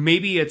 Like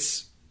maybe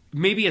it's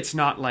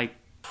not like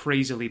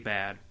crazily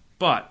bad,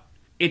 but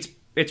it's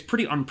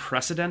pretty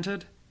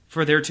unprecedented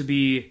for there to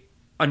be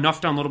enough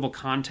downloadable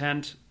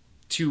content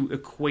to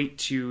equate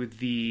to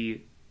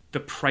the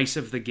price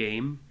of the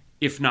game,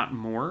 if not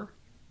more,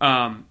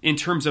 in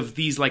terms of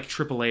these like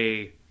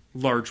AAA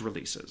large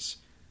releases.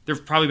 There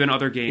have probably been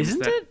other games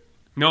Isn't it?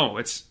 No,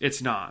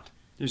 it's not.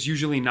 There's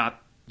usually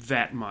not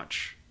that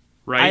much,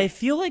 right? I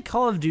feel like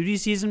Call of Duty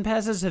season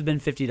passes have been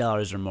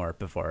 $50 or more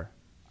before.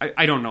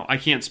 I don't know. I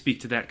can't speak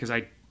to that because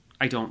I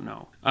don't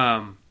know.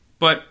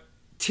 But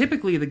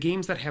typically the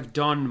games that have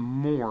done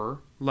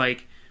more,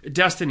 like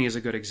Destiny is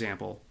a good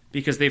example,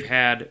 because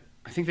I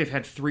think they've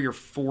had 3 or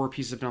 4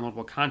 pieces of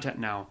downloadable content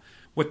now.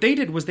 What they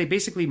did was they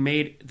basically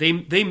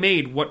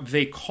made what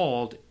they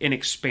called an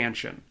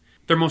expansion.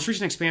 Their most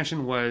recent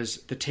expansion was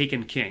The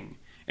Taken King,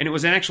 and it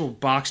was an actual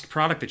boxed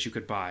product that you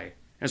could buy,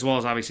 as well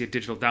as obviously a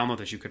digital download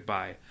that you could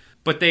buy.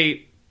 But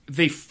they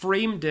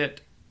framed it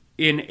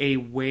in a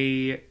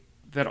way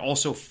that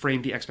also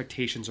framed the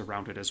expectations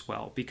around it as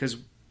well, because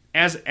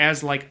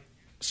as like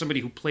somebody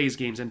who plays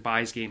games and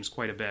buys games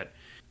quite a bit,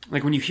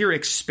 like when you hear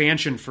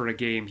expansion for a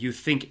game, you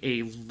think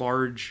a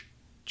large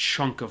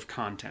chunk of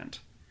content,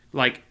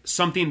 like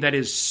something that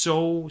is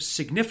so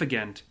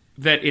significant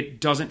that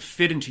it doesn't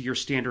fit into your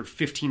standard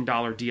 $15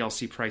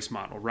 DLC price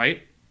model,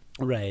 right?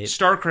 Right.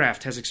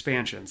 StarCraft has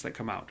expansions that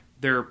come out.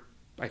 They're,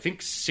 I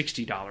think,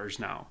 $60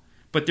 now,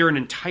 but they're an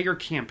entire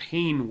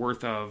campaign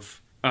worth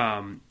of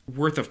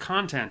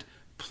content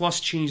plus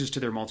changes to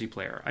their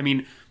multiplayer. I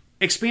mean,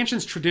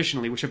 expansions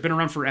traditionally, which have been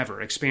around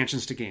forever,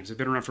 expansions to games have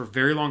been around for a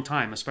very long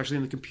time, especially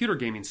in the computer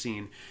gaming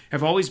scene,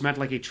 have always meant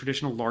like a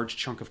traditional large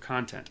chunk of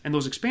content. And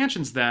those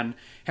expansions then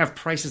have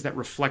prices that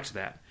reflect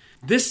that.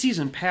 This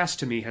season pass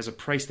to me has a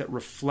price that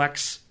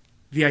reflects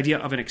the idea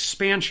of an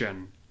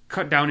expansion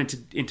cut down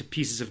into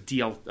pieces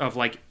of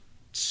like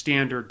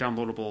standard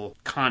downloadable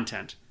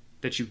content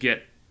that you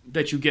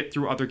get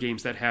through other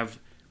games that have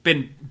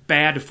been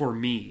bad for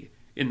me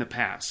in the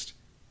past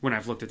when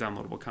I've looked at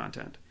downloadable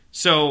content.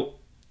 So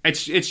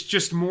it's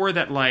just more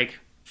that, like,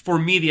 for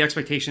me, the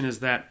expectation is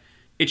that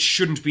it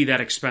shouldn't be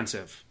that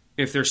expensive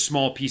if there's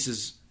small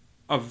pieces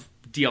of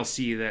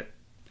DLC that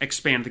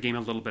expand the game a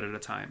little bit at a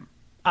time.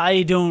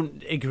 I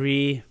don't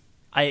agree.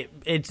 There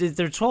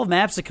are 12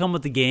 maps that come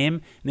with the game,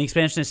 and the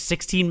expansion is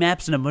 16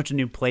 maps and a bunch of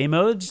new play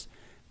modes,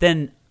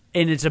 and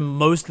it's a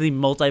mostly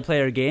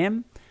multiplayer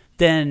game,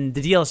 then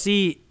the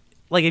DLC,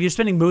 like, if you're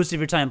spending most of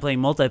your time playing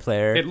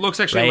multiplayer, it looks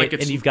actually right,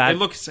 it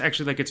looks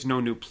actually like it's no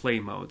new play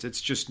modes.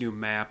 It's just new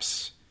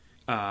maps.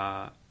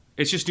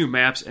 It's just new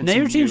maps. And now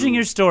you're changing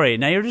your story.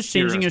 Now you're just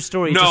changing your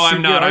story. No,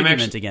 I'm not. I'm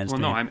actually against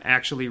me. No, I'm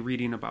actually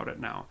reading about it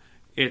now.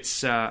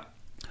 It's. Now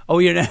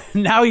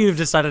you've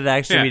decided to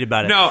actually read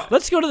about it. No.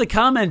 Let's go to the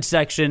comment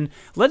section.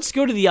 Let's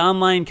go to the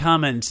online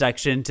comment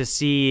section to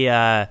see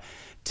to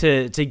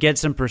get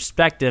some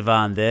perspective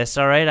on this.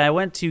 All right, I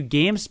went to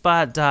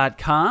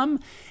GameSpot.com.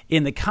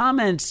 In the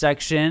comments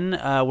section,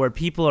 where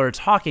people are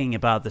talking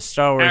about the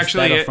Star Wars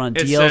Battlefront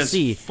it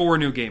DLC. Says 4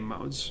 new game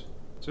modes.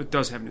 So it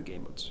does have new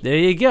game modes. There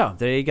you go.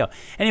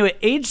 Anyway,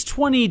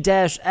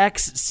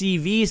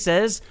 H20-XCV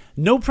says,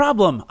 no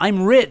problem.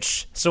 I'm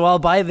rich, so I'll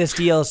buy this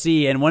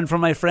DLC and one for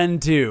my friend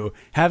too.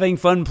 Having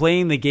fun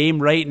playing the game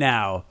right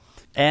now.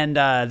 And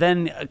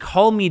then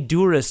Call Me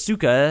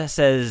Durasuka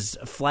says,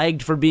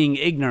 flagged for being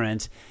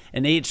ignorant.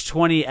 And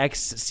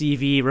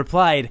H20-XCV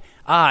replied,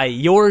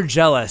 you're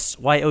jealous.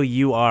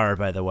 Y-O-U-R,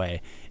 by the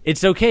way.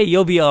 It's okay,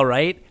 you'll be all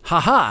right.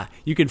 Ha-ha,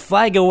 you can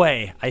flag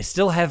away. I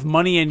still have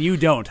money and you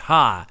don't.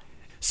 Ha.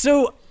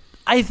 So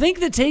I think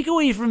the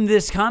takeaway from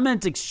this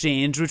comment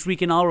exchange, which we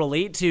can all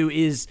relate to,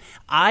 is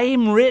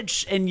I'm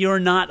rich and you're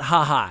not.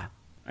 Ha-ha.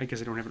 I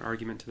guess I don't have an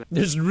argument to that.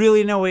 There's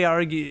really no way to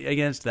argue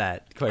against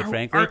that, quite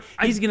frankly.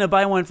 He's going to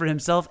buy one for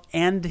himself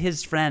and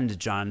his friend,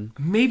 John.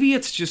 Maybe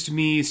it's just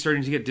me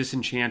starting to get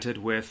disenchanted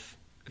with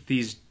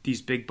these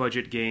big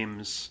budget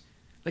games.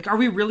 Like, are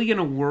we really in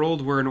a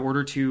world where in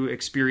order to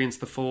experience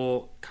the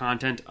full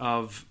content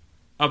of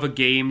a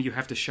game, you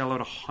have to shell out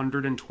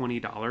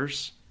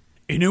 $120?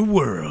 In a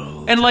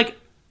world. And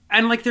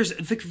there's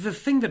the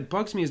thing that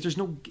bugs me is there's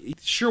no,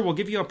 sure, we'll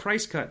give you a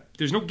price cut.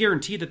 There's no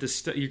guarantee that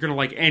you're going to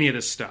like any of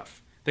this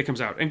stuff that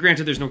comes out. And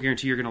granted, there's no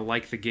guarantee you're going to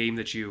like the game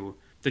that you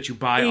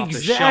buy off the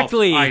shelf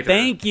either.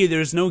 Thank you.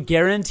 There's no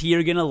guarantee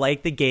you're going to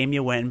like the game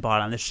you went and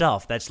bought on the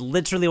shelf. That's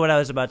literally what I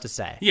was about to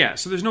say. Yeah,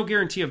 so there's no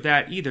guarantee of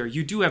that either.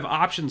 You do have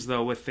options,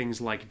 though, with things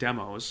like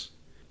demos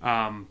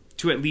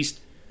to at least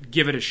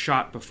give it a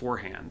shot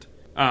beforehand.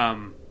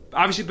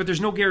 Obviously, but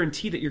there's no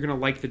guarantee that you're going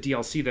to like the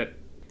DLC that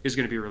is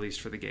going to be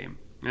released for the game.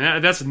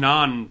 And that's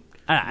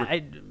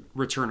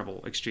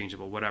non-returnable,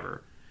 exchangeable,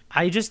 whatever.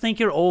 I just think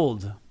you're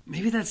old.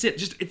 Maybe that's it.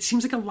 Just it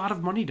seems like a lot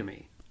of money to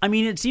me. I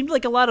mean, it seemed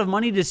like a lot of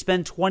money to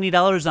spend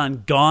 $20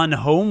 on Gone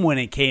Home when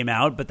it came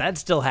out, but that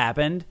still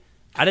happened.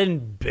 I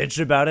didn't bitch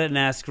about it and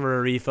ask for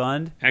a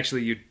refund.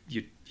 Actually, you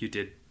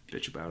did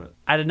bitch about it.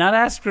 I did not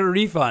ask for a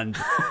refund,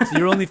 so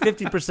you're only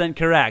 50%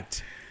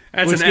 correct.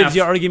 That's which an gives F.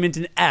 your argument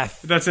an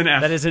F. That's an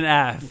F. That is an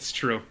F. It's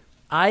true.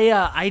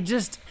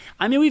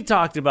 I mean, we've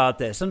talked about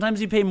this.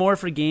 Sometimes you pay more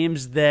for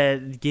games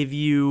that give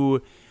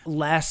you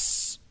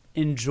less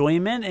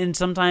enjoyment, and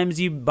sometimes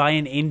you buy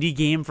an indie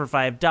game for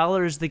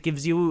 $5 that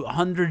gives you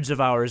hundreds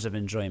of hours of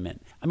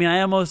enjoyment. I mean,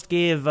 I almost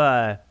gave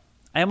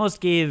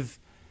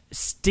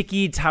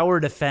Sketchy Tower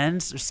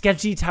Defense.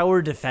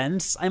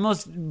 I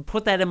almost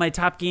put that in my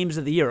top games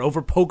of the year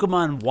over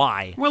Pokemon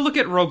Y. Well, look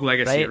at Rogue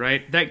Legacy,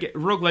 right?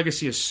 Rogue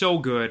Legacy is so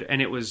good,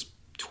 and it was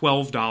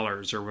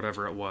 $12 or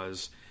whatever it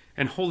was.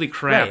 And holy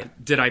crap,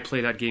 did I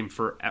play that game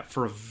for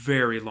a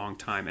very long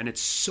time, and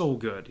it's so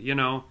good, you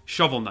know?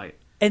 Shovel Knight.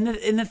 And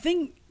the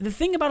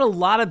thing about a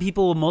lot of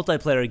people with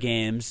multiplayer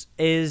games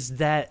is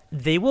that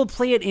they will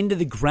play it into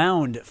the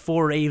ground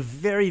for a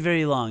very,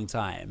 very long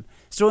time.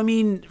 So, I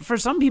mean, for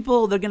some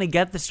people, they're going to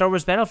get the Star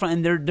Wars Battlefront,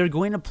 and they're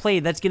going to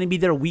play. That's going to be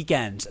their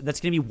weekend.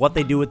 That's going to be what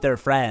they do with their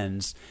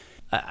friends.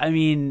 I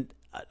mean,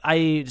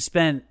 I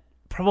spent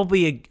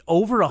probably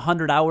over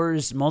 100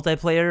 hours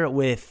multiplayer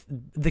with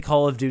the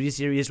Call of Duty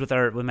series with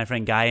my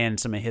friend Guy and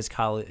some of his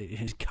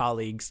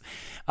colleagues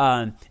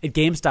at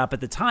GameStop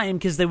at the time,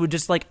 because they would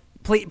just like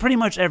play pretty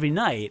much every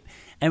night,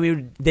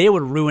 and they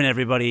would ruin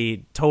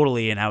everybody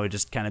totally, and I would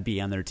just kind of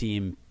be on their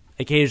team,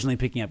 occasionally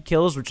picking up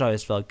kills, which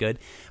always felt good.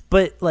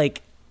 But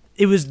like,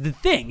 it was the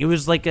thing. It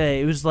was like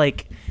a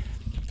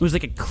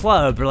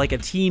club or like a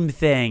team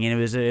thing, and it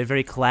was a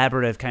very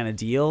collaborative kind of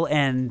deal.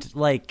 And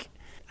like,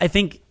 I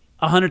think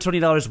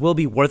 $120 will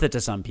be worth it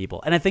to some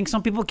people, and I think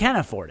some people can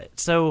afford it.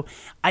 So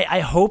I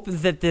hope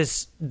that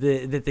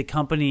the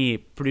company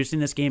producing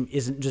this game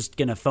isn't just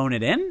going to phone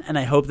it in, and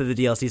I hope that the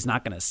DLC is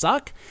not going to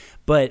suck.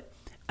 But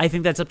I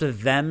think that's up to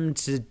them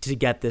to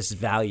get this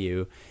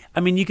value.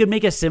 I mean, you could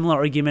make a similar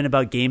argument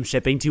about game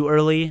shipping too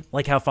early,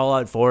 like how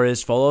Fallout 4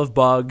 is full of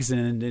bugs,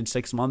 and in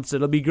 6 months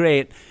it'll be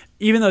great,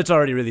 even though it's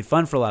already really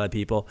fun for a lot of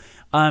people.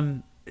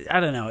 I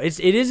don't know. It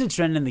is a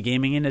trend in the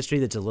gaming industry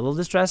that's a little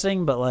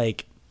distressing, but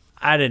like,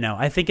 I don't know.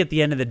 I think at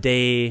the end of the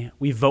day,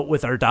 we vote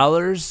with our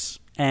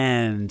dollars,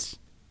 and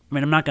I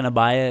mean, I'm not going to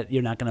buy it.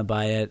 You're not going to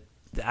buy it.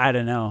 I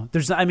don't know.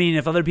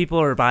 If other people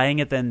are buying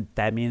it, then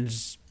that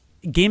means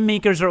game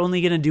makers are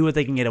only going to do what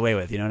they can get away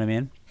with. You know what I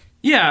mean?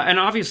 Yeah, and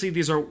obviously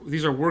these are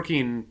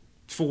working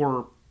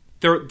for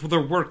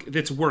their work.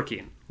 That's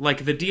working.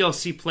 Like the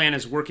DLC plan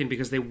is working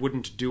because they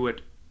wouldn't do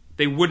it.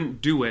 They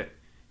wouldn't do it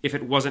if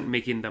it wasn't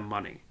making them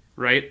money,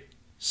 right?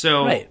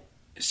 So, right.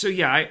 So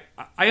yeah,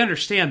 I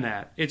understand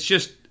that. It's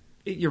just.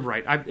 You're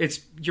right.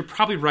 You're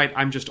probably right.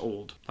 I'm just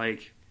old.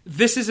 Like,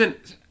 this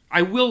isn't...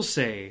 I will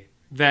say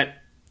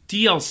that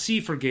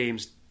DLC for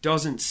games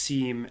doesn't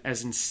seem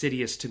as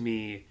insidious to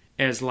me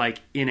as,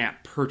 like,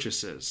 in-app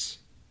purchases,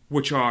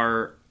 which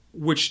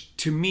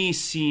to me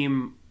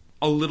seem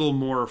a little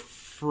more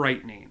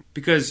frightening.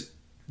 Because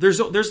there's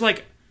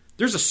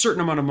a certain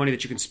amount of money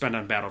that you can spend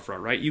on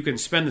Battlefront, right? You can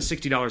spend the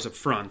 $60 up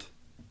front,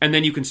 and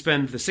then you can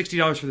spend the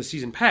 $60 for the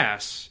season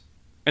pass,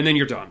 and then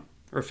you're done.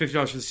 Or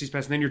 $50 for the Season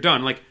Pass, and then you're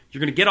done. Like,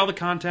 you're going to get all the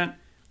content.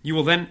 You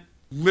will then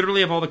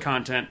literally have all the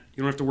content.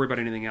 You don't have to worry about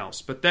anything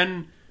else. But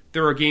then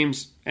there are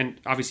games,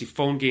 and obviously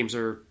phone games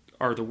are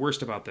the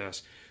worst about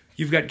this.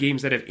 You've got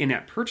games that have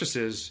in-app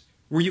purchases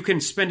where you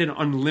can spend an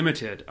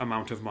unlimited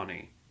amount of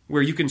money.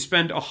 Where you can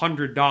spend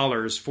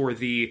 $100 for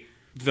the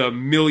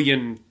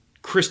million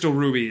crystal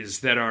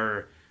rubies that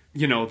are,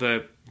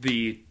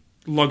 the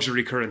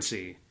luxury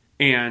currency.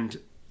 And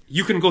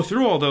you can go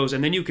through all those,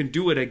 and then you can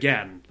do it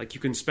again. Like, you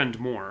can spend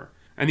more.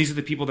 And these are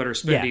the people that are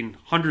spending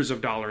hundreds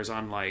of dollars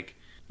on, like,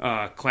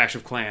 Clash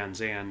of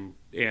Clans and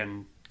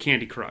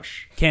Candy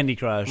Crush. Candy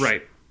Crush.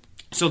 Right.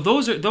 So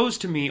those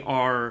to me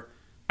are,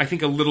 I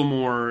think, a little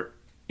more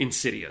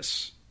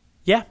insidious.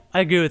 Yeah, I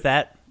agree with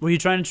that. Were you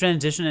trying to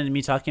transition into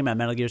me talking about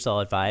Metal Gear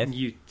Solid 5?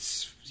 You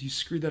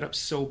screwed that up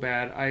so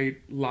bad. I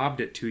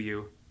lobbed it to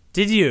you.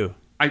 Did you?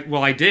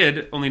 I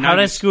did. Only now. How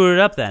did I screw it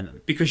up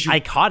then? Because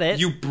I caught it.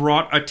 You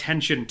brought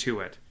attention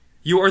to it.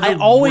 I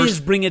always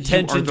bring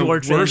attention to our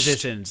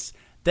transitions.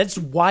 That's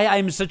why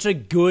I'm such a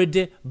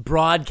good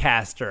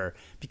broadcaster,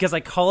 because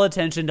I call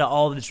attention to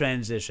all the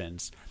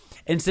transitions.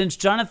 And since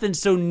Jonathan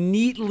so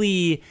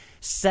neatly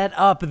set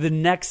up the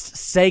next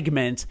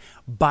segment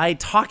by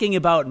talking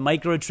about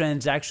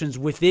microtransactions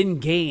within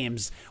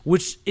games,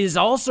 which is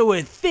also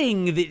a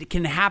thing that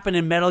can happen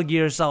in Metal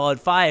Gear Solid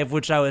 5,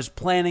 which I was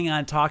planning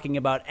on talking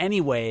about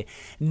anyway,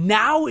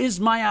 now is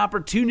my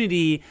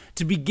opportunity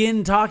to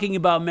begin talking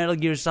about Metal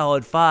Gear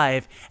Solid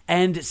 5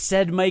 and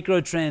said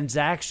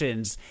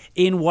microtransactions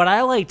in what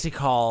I like to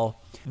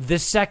call the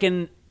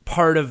second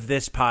part of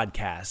this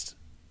podcast,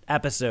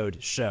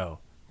 episode, show.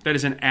 That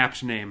is an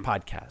apt name.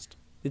 Podcast.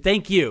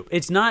 Thank you.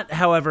 It's not,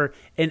 however,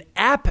 an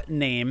app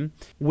name,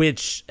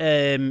 which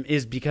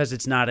is because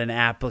it's not an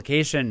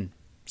application.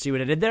 See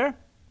what I did there?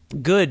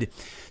 Good.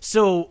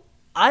 So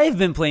I've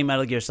been playing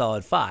Metal Gear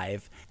Solid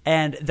 5,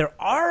 and there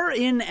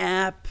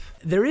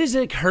is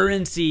a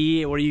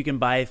currency where you can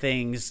buy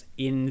things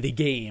in the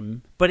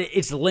game, but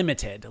it's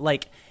limited.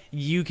 Like,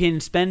 you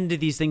can spend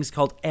these things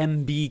called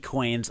MB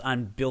coins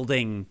on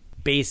building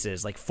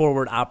bases, like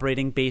forward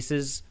operating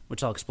bases,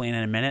 which I'll explain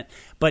in a minute.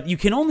 But you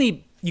can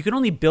only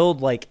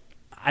build, like,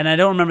 and I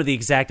don't remember the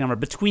exact number,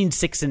 between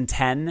 6 and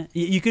 10.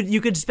 You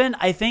could spend,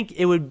 I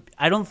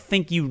don't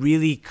think you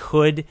really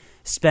could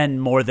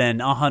spend more than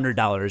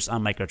 $100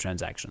 on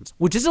microtransactions,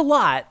 which is a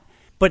lot,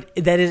 but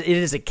it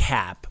is a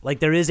cap.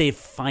 Like, there is a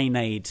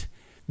finite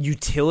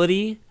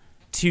utility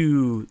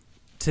to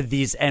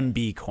these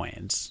MB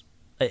coins.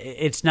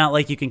 It's not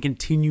like you can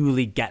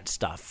continually get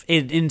stuff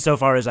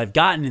insofar as I've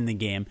gotten in the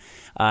game.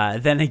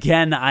 Then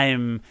again,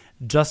 I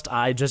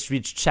just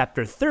reached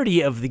chapter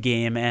 30 of the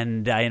game,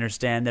 and I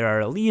understand there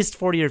are at least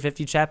 40 or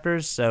 50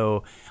 chapters,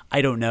 so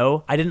I don't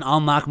know. I didn't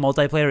unlock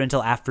multiplayer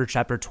until after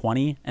chapter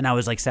 20, and I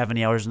was like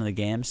 70 hours into the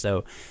game,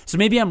 so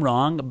maybe I'm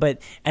wrong,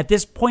 but at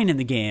this point in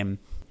the game,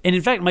 and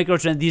in fact, this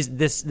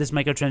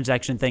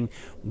microtransaction thing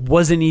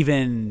wasn't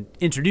even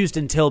introduced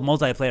until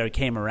multiplayer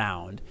came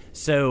around.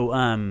 So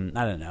I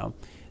don't know.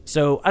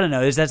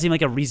 Does that seem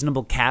like a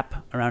reasonable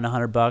cap around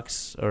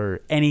 $100,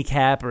 or any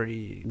cap, or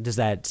does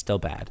that still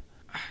bad?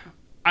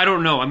 I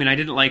don't know. I mean, I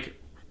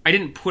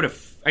didn't put a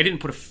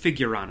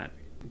figure on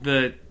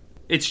it.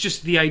 It's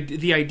just the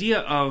idea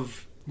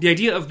of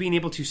being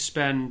able to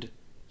spend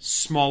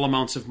small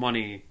amounts of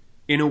money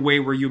in a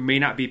way where you may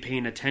not be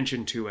paying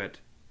attention to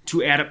it,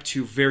 to add up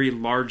to very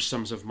large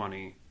sums of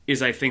money,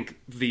 is, I think,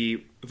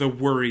 the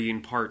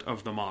worrying part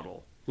of the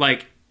model.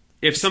 Like,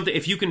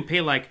 if you can pay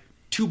like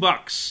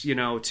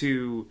 $2,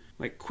 to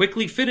like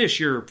quickly finish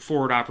your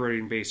forward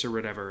operating base or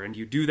whatever, and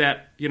you do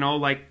that,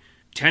 like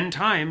 10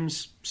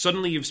 times,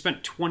 suddenly you've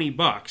spent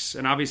 $20,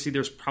 and obviously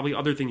there's probably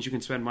other things you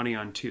can spend money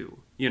on too,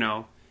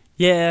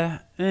 Yeah,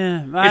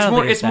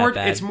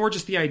 it's more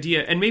just the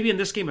idea, and maybe in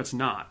this game it's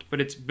not, but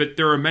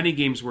there are many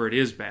games where it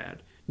is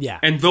bad. Yeah,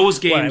 and those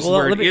games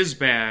where it is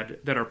bad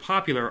that are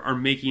popular are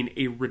making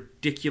a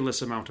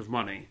ridiculous amount of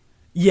money.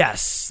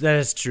 Yes, that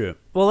is true.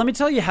 Well, let me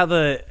tell you how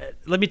the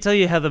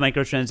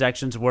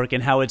microtransactions work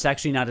and how it's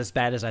actually not as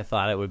bad as I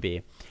thought it would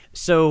be.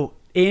 So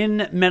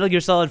in Metal Gear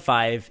Solid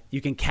 5,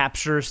 you can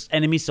capture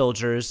enemy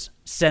soldiers,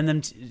 send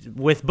them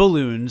with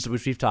balloons,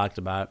 which we've talked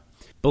about,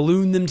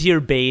 balloon them to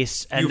your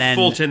base, and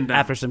then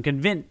after some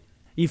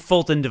you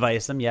Fulton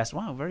device them. Yes,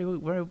 wow, very,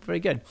 very, very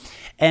good.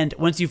 And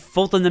once you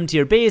Fulton them to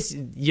your base,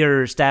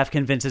 your staff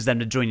convinces them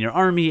to join your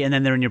army, and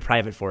then they're in your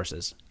private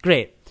forces.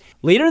 Great.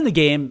 Later in the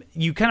game,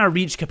 you kind of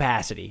reach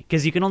capacity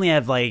because you can only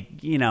have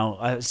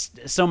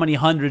so many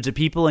hundreds of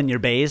people in your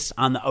base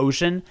on the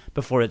ocean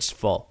before it's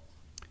full.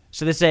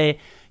 So they say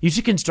you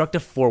should construct a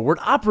forward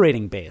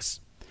operating base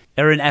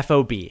or an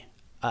FOB.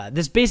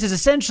 This base is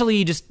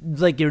essentially just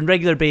like your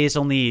regular base,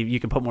 only you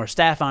can put more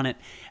staff on it.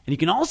 And you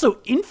can also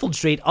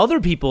infiltrate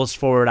other people's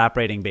forward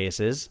operating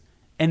bases,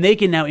 and they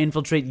can now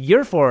infiltrate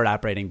your forward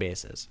operating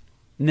bases.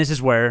 And this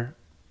is where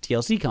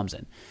TLC comes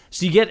in.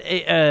 So you get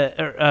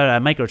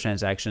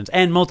microtransactions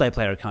and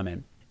multiplayer come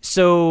in.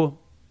 So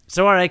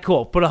all right,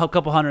 cool. Put a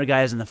couple hundred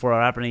guys in the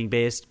forward operating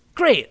base.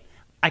 Great.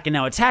 I can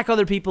now attack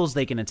other people's.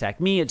 They can attack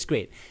me. It's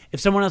great. If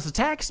someone else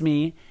attacks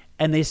me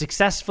and they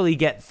successfully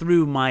get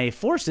through my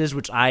forces,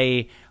 which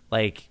I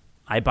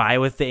buy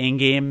with the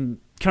in-game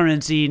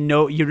currency.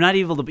 No, you're not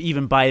able to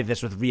even buy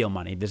this with real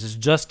money. This is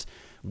just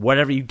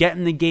whatever you get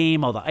in the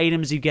game, all the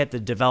items you get, the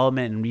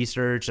development and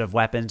research of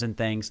weapons and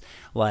things.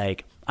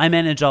 Like, I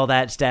manage all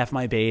that, staff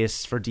my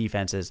base for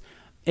defenses.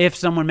 If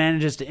someone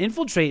manages to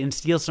infiltrate and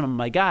steal some of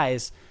my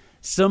guys,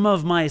 some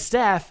of my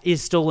staff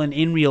is stolen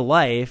in real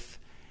life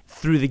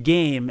through the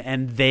game,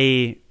 and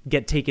they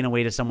get taken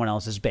away to someone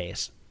else's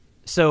base.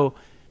 So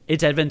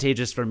it's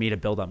advantageous for me to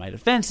build up my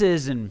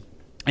defenses and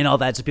all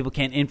that, so people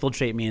can't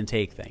infiltrate me and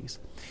take things.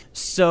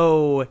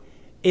 So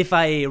if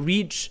I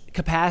reach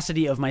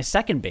capacity of my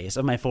second base,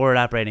 of my forward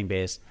operating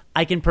base,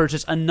 I can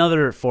purchase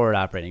another forward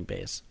operating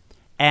base.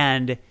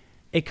 And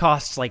it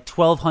costs like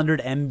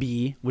 1,200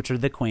 MB, which are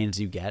the coins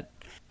you get.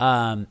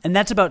 And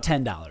that's about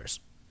 $10.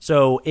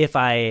 So if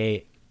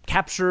I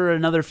capture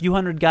another few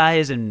hundred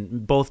guys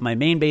and both my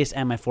main base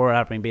and my forward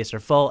operating base are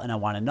full and I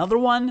want another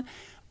one,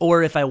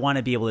 or if I want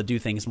to be able to do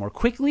things more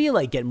quickly,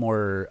 like get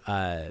more,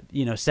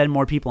 send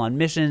more people on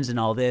missions and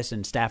all this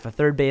and staff a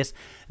third base,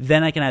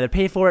 then I can either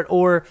pay for it,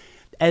 or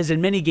as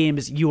in many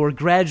games, you are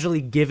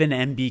gradually given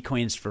MB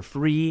coins for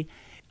free.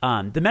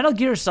 The Metal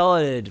Gear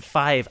Solid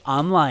 5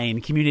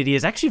 online community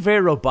is actually very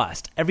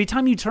robust. Every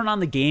time you turn on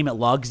the game, it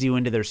logs you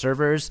into their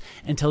servers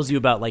and tells you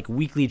about like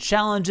weekly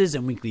challenges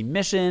and weekly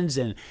missions,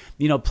 and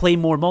play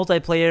more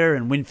multiplayer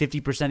and win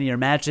 50% of your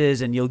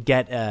matches, and you'll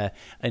get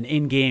an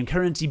in-game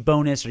currency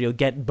bonus, or you'll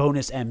get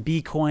bonus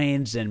MB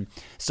coins. And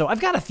so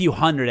I've got a few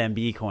hundred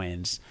MB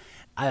coins.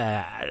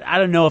 I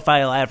don't know if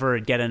I'll ever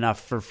get enough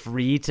for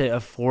free to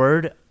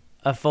afford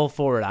a full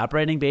forward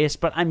operating base,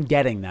 but I'm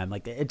getting them.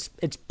 Like, it's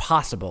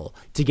possible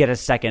to get a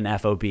second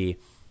FOB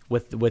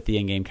with the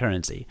in-game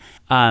currency.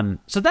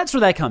 So that's where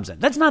that comes in.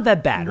 That's not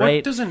that bad, right?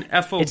 What does an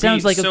FOB? It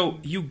sounds like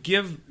you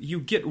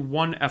get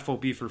one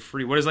FOB for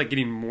free. What is like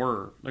getting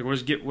more? Like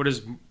what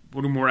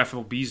do more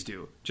FOBs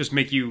do? Just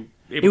make you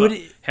able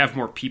to have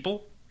more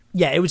people?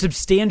 Yeah, it would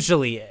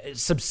substantially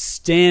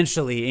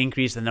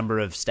increase the number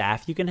of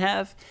staff you can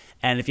have.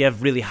 And if you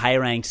have really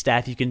high-ranked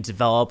staff, you can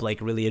develop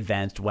like really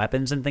advanced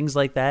weapons and things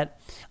like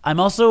that. I'm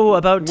also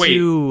about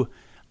to...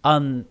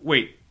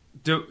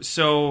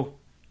 So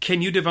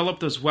can you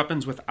develop those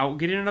weapons without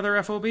getting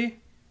another FOB?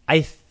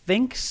 I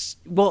think...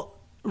 Well,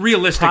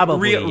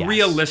 realistically. Yes.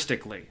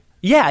 Realistically.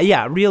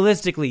 Yeah,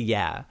 realistically,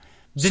 yeah.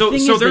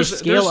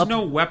 There's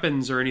no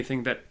weapons or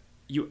anything that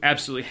you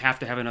absolutely have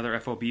to have another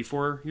FOB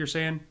for, you're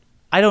saying?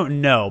 I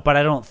don't know, but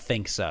I don't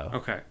think so.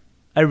 Okay.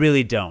 I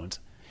really don't.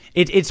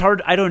 It's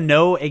hard. I don't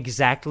know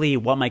exactly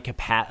what my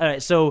capacity.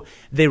 So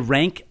they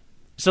rank.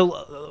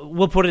 So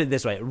we'll put it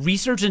this way: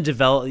 research and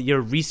develop. Your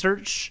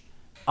research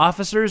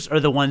officers are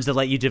the ones that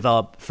let you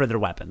develop further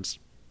weapons,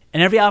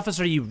 and every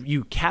officer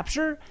you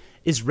capture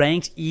is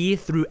ranked E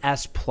through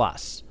S+.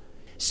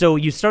 So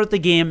you start the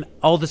game.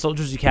 All the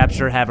soldiers you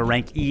capture have a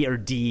rank E or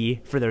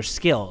D for their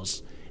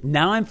skills.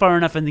 Now I'm far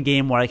enough in the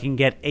game where I can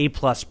get A++.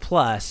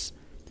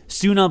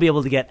 Soon I'll be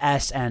able to get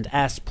S and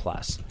S+.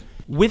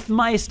 With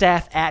my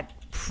staff at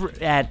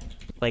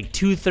like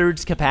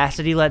 2/3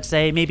 capacity, let's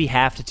say, maybe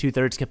half to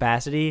 2/3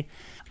 capacity,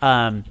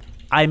 I'm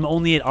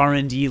only at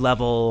R&D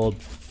level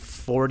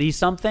 40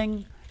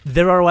 something.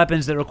 There are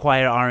weapons that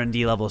require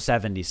R&D level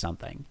 70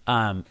 something.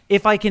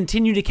 If I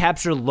continue to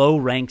capture low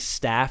ranked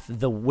staff,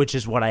 which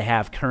is what I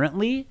have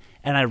currently,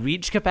 and I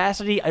reach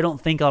capacity, I don't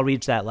think I'll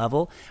reach that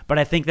level. But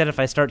I think that if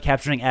I start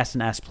capturing S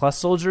and S plus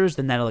soldiers,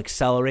 then that'll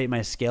accelerate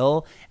my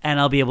skill, and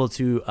I'll be able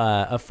to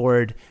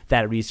afford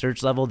that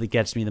research level that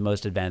gets me the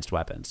most advanced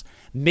weapons.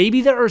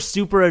 Maybe there are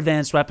super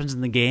advanced weapons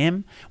in the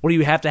game where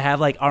you have to have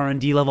like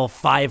R&D level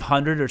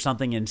 500 or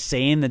something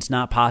insane that's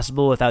not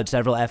possible without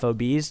several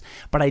FOBs,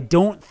 but I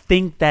don't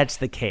think that's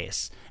the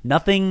case.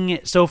 Nothing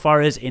so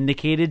far has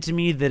indicated to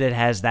me that it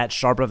has that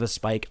sharp of a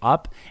spike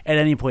up at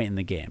any point in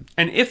the game.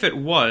 And if it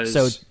was,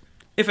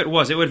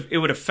 it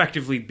would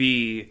effectively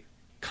be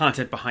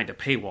content behind a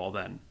paywall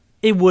then.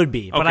 It would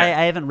be, but I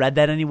haven't read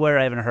that anywhere.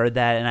 I haven't heard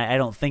that, and I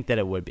don't think that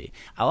it would be.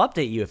 I'll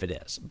update you if it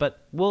is,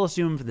 but we'll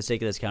assume for the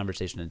sake of this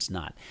conversation it's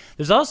not.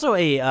 There's also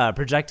a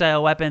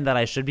projectile weapon that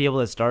I should be able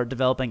to start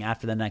developing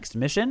after the next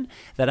mission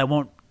that I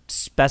won't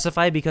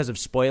specify because of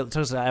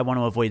spoilers. I want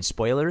to avoid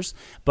spoilers,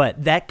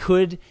 but that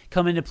could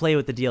come into play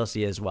with the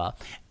DLC as well.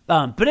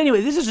 But anyway,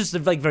 this is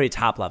just like very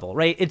top level,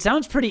 right? It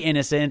sounds pretty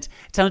innocent.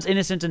 It sounds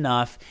innocent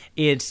enough.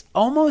 It's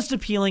almost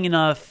appealing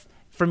enough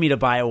for me to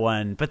buy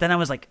one, but then I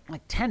was like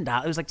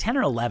 $10. It was like $10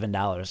 or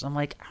 $11. I'm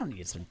like, I don't need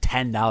to spend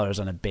 $10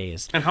 on a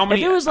base. And how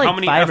many? If it was like how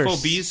many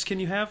FOBs can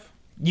you have?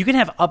 You can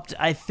have up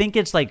to, I think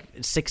it's like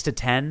 6 to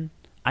 10.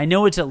 I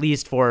know it's at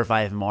least 4 or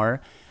 5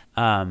 more.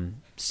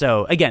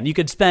 So again, you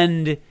could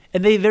spend,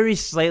 and they vary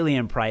slightly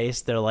in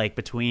price. They're like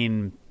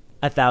between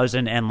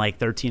 1,000 and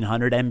like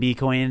 1,300 MB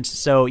coins.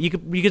 So you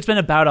could spend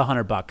about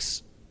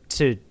 $100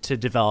 to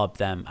develop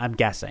them. I'm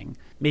guessing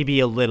maybe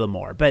a little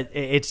more, but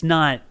it's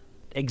not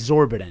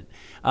exorbitant.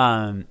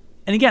 And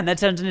again, that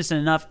sounds innocent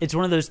enough. It's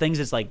one of those things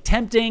that's like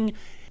tempting.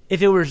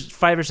 If it were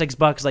 $5 or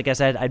 $6, like I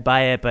said, I'd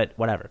buy it, but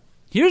whatever.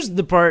 Here's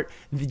the part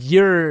that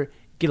you're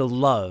gonna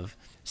love.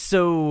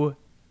 So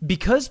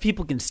because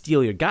people can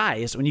steal your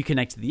guys when you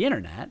connect to the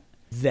internet,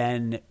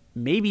 then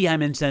maybe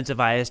I'm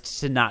incentivized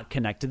to not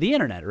connect to the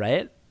internet,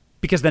 right?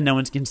 Because then no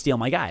one can steal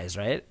my guys,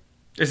 right?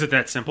 Is it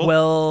that simple?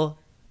 Well,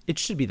 it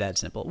should be that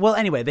simple. Well,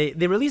 anyway,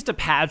 they released a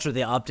patch or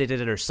they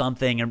updated it or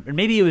something, or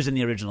maybe it was in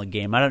the original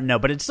game. I don't know.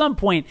 But at some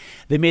point,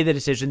 they made the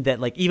decision that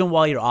like even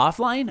while you're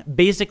offline,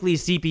 basically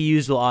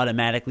CPUs will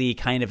automatically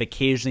kind of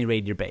occasionally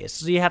raid your base.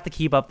 So you have to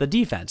keep up the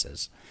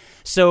defenses.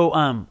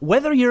 So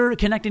whether you're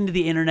connecting to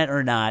the internet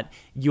or not,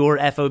 your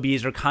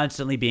FOBs are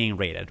constantly being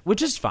raided,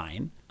 which is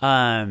fine.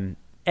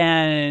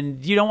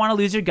 And you don't want to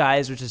lose your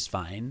guys, which is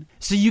fine.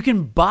 So you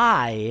can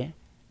buy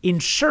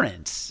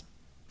insurance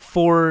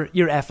for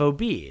your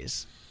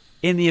FOBs.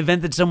 In the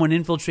event that someone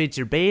infiltrates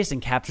your base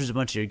and captures a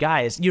bunch of your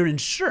guys, you're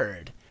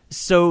insured.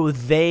 So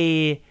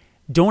they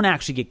don't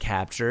actually get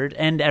captured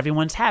and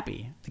everyone's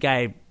happy. The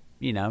guy,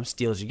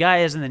 steals your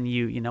guys and then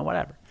you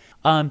whatever.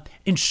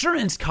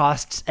 Insurance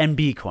costs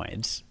MB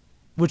coins,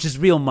 which is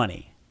real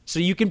money. So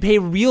you can pay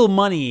real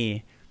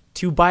money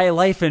to buy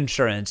life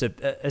insurance,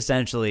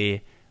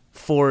 essentially,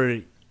 for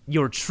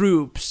your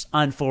troops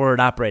on forward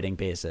operating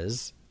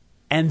bases.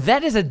 And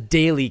that is a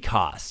daily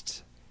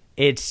cost.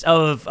 It's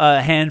of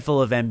a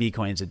handful of MB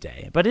coins a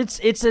day, but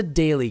it's a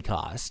daily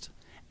cost.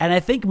 And I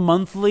think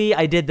monthly,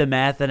 I did the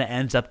math, and it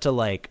ends up to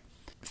like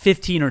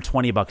 $15 or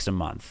 $20 a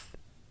month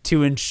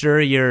to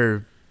insure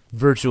your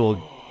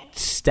virtual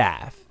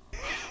staff.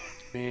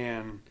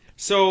 Man,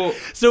 so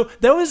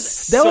that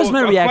was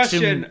my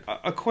reaction.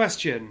 A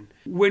question: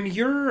 when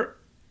you're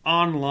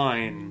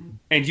online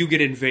and you get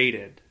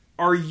invaded,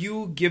 are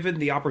you given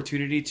the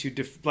opportunity to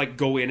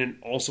go in and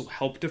also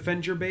help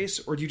defend your base,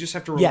 or do you just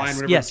have to rely on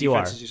whatever defenses you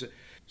are?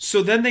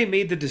 So then they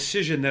made the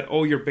decision that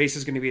your base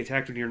is going to be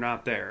attacked when you're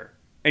not there,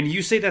 and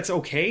you say that's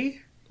okay?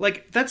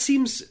 Like that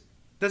seems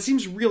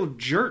real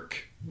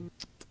jerk.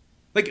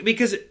 Like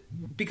because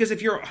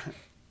if you're,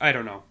 I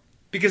don't know,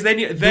 because then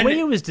the way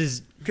it was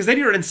because then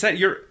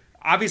you're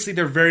obviously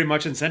they're very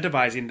much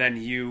incentivizing then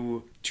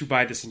you to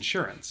buy this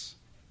insurance.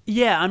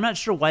 Yeah, I'm not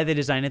sure why they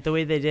designed it the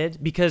way they did,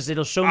 because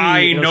it'll show me...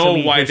 I know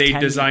why they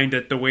designed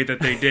it the way that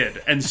they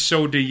did, and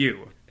so do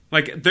you.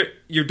 Like,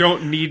 you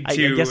don't need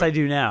to... I guess I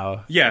do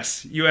now.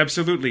 Yes, you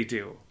absolutely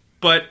do.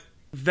 But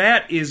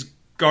that is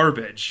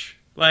garbage.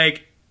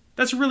 Like,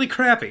 that's really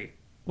crappy.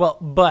 Well,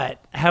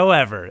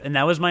 however, and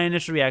that was my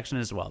initial reaction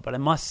as well, but I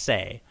must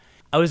say,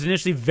 I was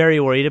initially very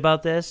worried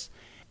about this,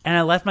 and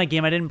I left my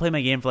game. I didn't play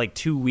my game for like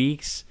 2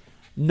 weeks.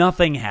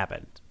 Nothing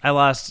happened. I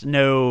lost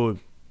no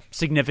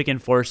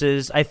significant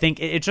forces. I think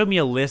it showed me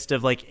a list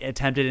of like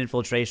attempted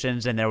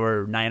infiltrations, and there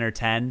were 9 or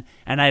 10,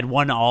 and I had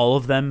won all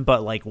of them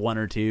but like 1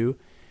 or 2.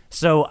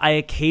 So I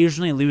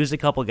occasionally lose a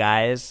couple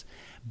guys,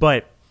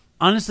 but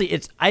honestly,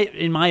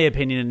 in my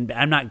opinion,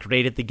 I'm not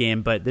great at the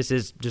game, but this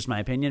is just my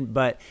opinion,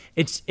 but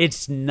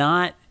it's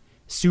not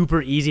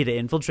super easy to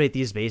infiltrate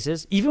these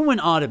bases, even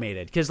when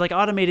automated, because like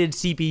automated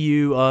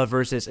CPU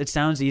versus, it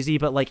sounds easy,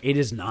 but like it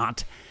is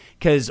not,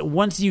 because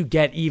once you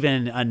get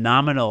even a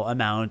nominal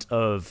amount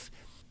of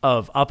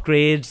of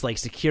upgrades like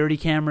security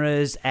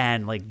cameras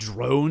and like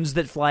drones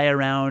that fly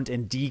around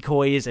and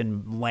decoys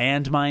and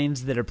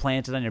landmines that are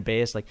planted on your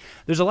base. Like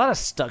there's a lot of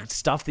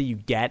stuff that you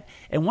get,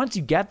 and once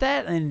you get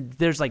that, and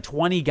there's like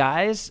 20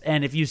 guys,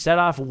 and if you set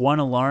off one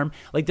alarm,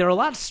 like they're a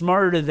lot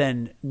smarter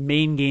than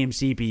main game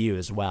CPU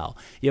as well.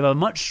 You have a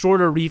much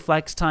shorter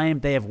reflex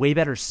time. They have way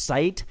better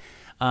sight.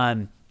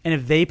 And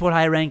if they put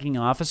high-ranking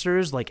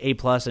officers like A+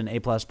 and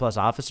A++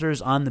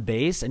 officers on the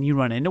base, and you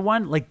run into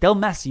one, like they'll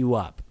mess you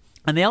up.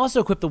 And they also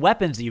equip the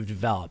weapons that you've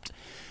developed.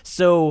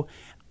 So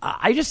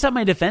I just set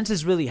my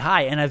defenses really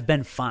high, and I've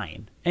been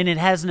fine. And it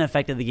hasn't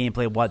affected the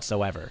gameplay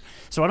whatsoever.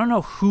 So I don't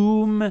know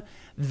whom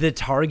the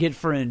target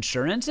for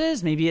insurance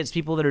is. Maybe it's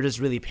people that are just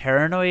really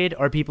paranoid,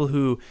 or people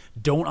who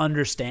don't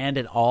understand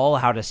at all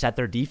how to set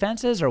their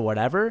defenses or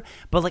whatever.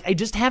 But like, I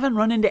just haven't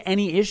run into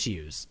any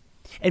issues.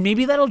 And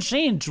maybe that'll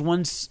change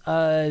once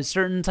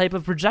certain type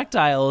of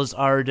projectiles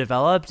are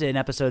developed in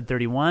episode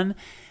 31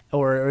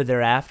 or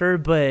thereafter.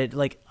 But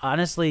like,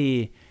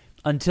 honestly,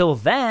 until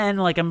then,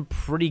 like, I'm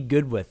pretty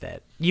good with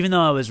it, even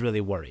though I was really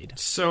worried.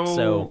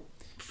 So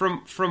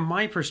from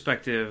my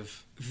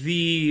perspective,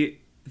 the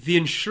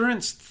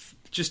insurance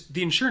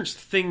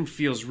thing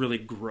feels really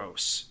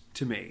gross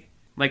to me.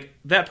 Like,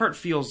 that part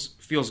feels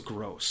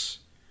gross.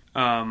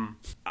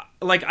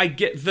 Like, I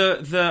get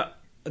the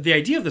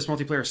idea of this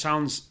multiplayer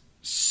sounds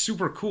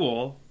super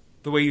cool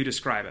the way you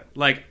describe it.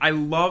 Like, I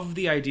love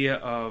the idea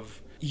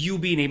of you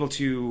being able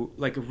to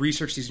like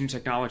research these new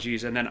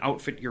technologies and then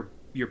outfit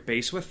your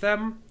base with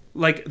them.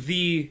 Like,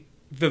 the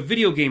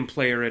video game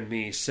player in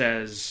me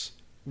says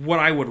what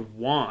I would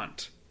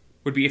want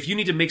would be, if you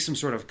need to make some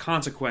sort of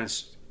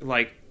consequence,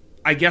 like,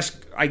 I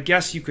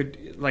guess you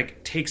could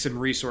like take some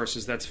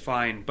resources, that's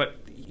fine, but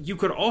you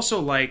could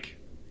also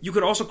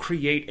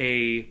create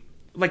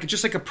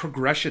a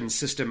progression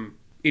system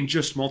in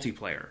just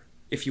multiplayer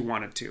if you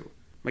wanted to.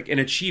 Like an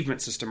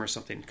achievement system or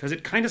something, because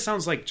it kind of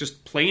sounds like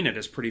just playing it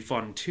is pretty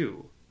fun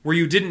too, where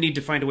you didn't need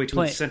to find a way to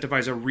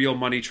incentivize a real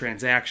money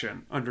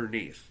transaction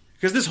underneath.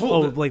 Because this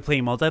whole like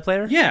playing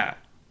multiplayer, yeah,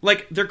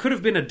 like there could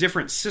have been a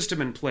different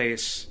system in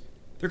place.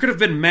 There could have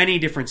been many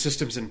different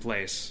systems in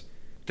place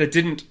that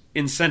didn't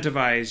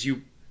incentivize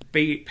you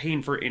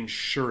paying for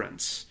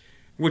insurance.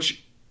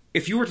 Which,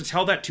 if you were to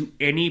tell that to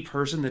any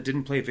person that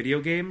didn't play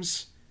video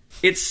games,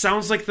 it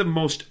sounds like the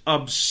most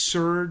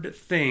absurd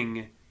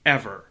thing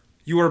ever.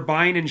 You are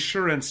buying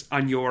insurance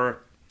on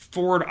your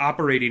forward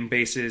operating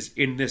bases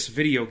in this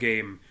video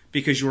game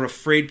because you're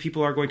afraid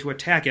people are going to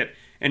attack it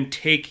and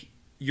take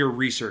your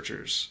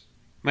researchers.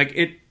 Like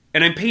it,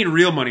 and I'm paying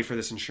real money for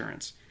this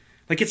insurance.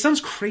 Like, it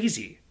sounds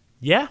crazy.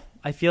 Yeah,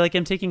 I feel like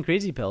I'm taking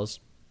crazy pills.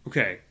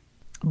 Okay.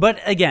 But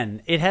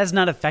again, it has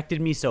not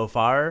affected me so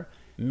far.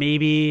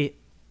 Maybe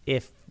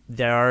if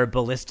there are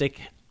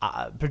ballistic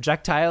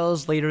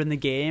projectiles later in the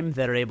game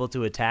that are able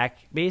to attack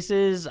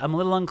bases. I'm a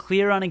little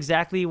unclear on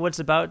exactly what's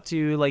about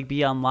to like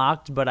be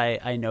unlocked, but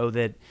I know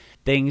that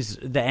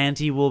the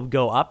ante will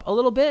go up a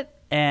little bit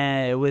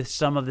with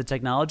some of the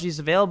technologies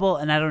available,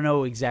 and I don't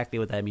know exactly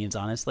what that means,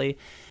 honestly.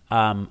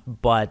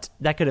 But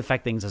that could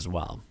affect things as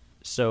well.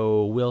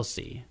 So we'll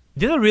see.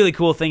 The other really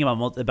cool thing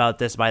about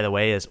this, by the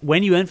way, is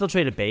when you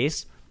infiltrate a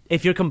base,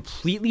 if you're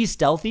completely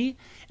stealthy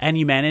and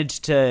you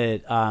manage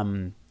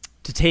to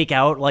take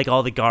out like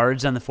all the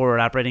guards on the forward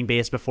operating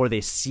base before they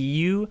see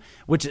you,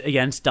 which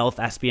again, stealth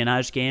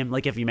espionage game,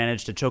 like if you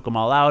manage to choke them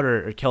all out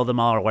or kill them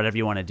all or whatever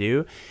you want to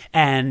do.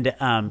 And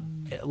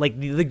like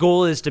the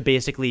goal is to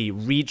basically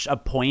reach a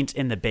point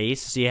in the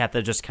base. So you have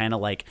to just kind of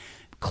like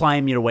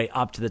climb your way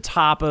up to the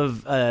top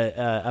of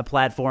a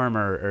platform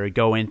or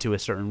go into a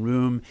certain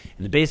room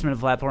in the basement of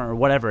a platform or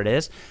whatever it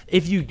is.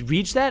 If you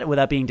reach that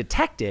without being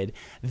detected,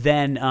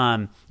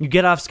 then you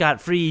get off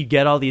scot-free, you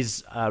get all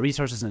these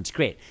resources, and it's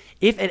great.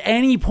 If at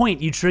any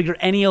point you trigger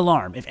any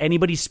alarm, if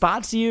anybody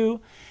spots you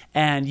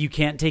and you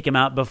can't take them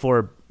out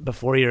before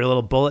your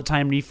little bullet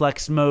time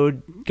reflex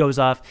mode goes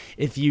off,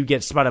 if you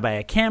get spotted by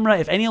a camera,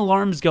 if any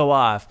alarms go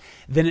off,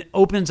 then it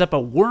opens up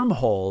a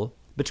wormhole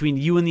between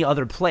you and the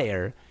other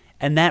player,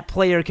 and that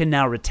player can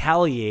now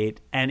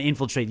retaliate and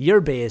infiltrate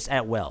your base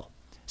at will.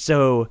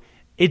 So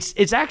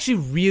it's actually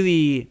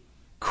really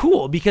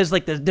cool because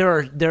like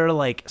there are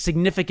like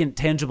significant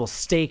tangible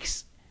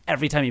stakes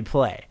every time you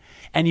play,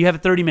 and you have a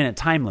 30-minute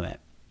time limit.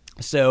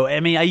 So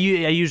I mean, I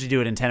usually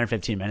do it in 10 or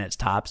 15 minutes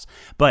tops,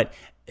 but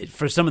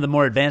for some of the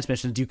more advanced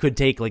missions, you could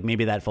take like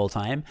maybe that full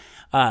time.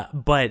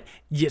 But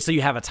yeah, so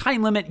you have a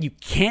time limit. You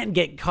can't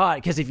get caught,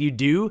 because if you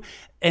do,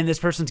 and this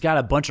person's got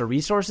a bunch of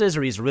resources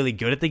or he's really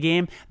good at the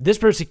game, this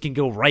person can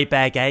go right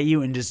back at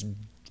you and just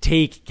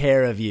take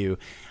care of you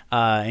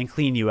and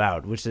clean you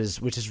out, which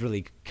is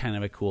really kind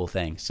of a cool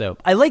thing. So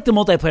I like the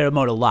multiplayer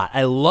mode a lot.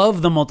 I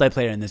love the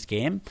multiplayer in this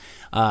game.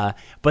 But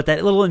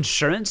that little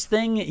insurance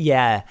thing,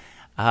 yeah.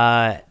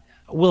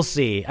 We'll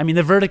see. I mean,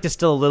 the verdict is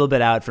still a little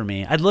bit out for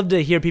me. I'd love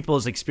to hear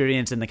people's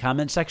experience in the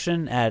comment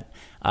section on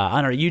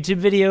our YouTube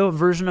video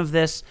version of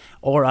this,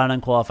 or on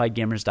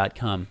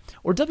unqualifiedgamers.com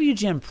or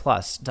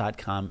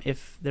WGNplus.com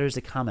if there's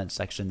a comment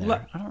section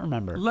there. I don't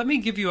remember. Let me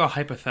give you a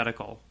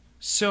hypothetical.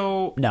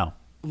 So no.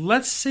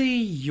 let's say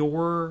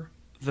you're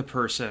the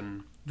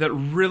person that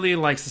really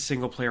likes the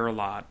single player a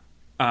lot,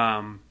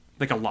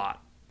 like a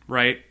lot,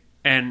 right?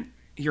 And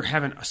you're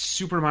having a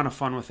super amount of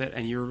fun with it,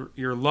 and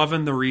you're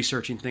loving the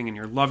researching thing, and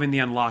you're loving the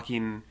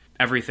unlocking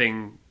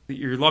everything.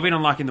 You're loving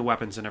unlocking the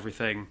weapons and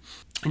everything,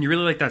 and you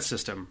really like that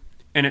system.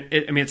 And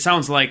it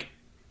sounds like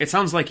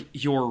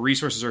your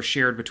resources are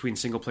shared between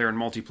single player and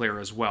multiplayer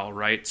as well,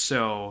 right?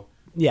 So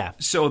yeah,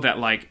 so that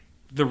like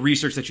the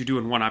research that you do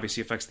in one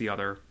obviously affects the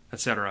other,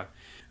 etc.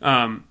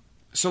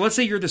 So let's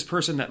say you're this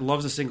person that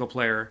loves a single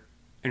player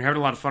and you're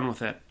having a lot of fun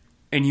with it,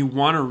 and you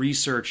want to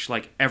research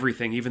like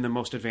everything, even the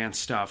most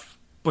advanced stuff,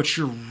 but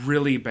you're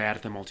really bad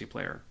at the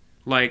multiplayer.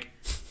 Like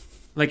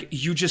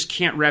you just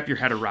can't wrap your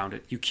head around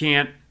it. You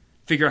can't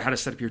figure out how to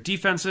set up your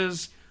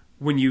defenses.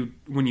 When you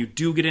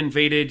do get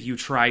invaded, you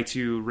try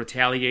to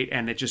retaliate,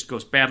 and it just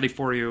goes badly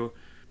for you.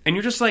 And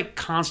you're just like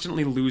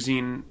constantly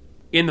losing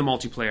in the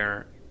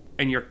multiplayer,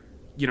 and you're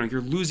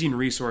losing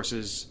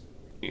resources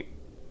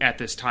at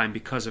this time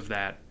because of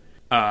that.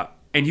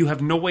 And you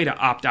have no way to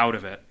opt out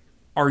of it.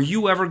 Are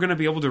you ever going to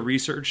be able to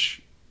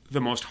research the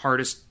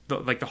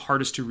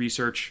hardest to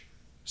research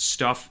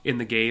stuff in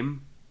the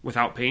game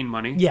without paying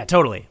money? Yeah,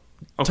 totally.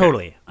 Okay.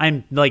 Totally.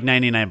 I'm like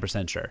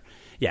 99% sure.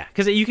 Yeah,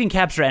 because you can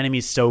capture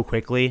enemies so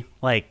quickly.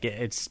 Like,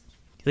 it's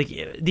like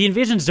the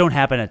invasions don't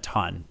happen a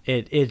ton.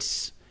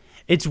 It's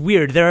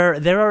weird.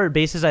 There are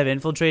bases I've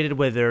infiltrated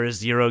where there are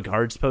 0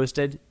 guards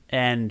posted,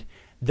 and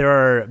there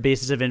are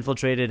bases I've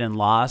infiltrated and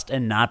lost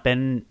and not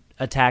been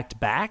attacked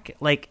back.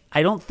 Like,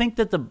 I think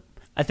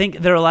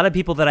there are a lot of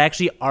people that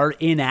actually are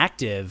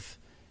inactive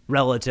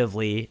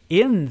relatively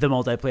in the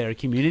multiplayer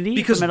community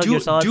because for Metal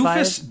Gear Solid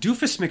 5.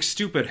 Doofus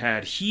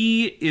McStupidhead,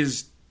 he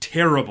is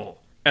terrible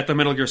at the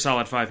Metal Gear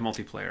Solid 5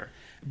 multiplayer.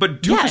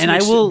 But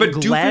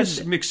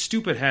Doofus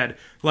McStupidhead,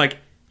 like,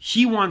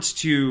 he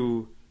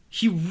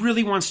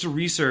really wants to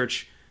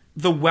research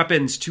the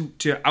weapons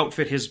to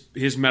outfit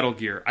his Metal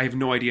Gear. I have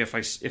no idea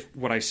if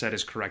what I said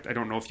is correct. I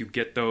don't know if you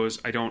get those.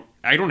 I don't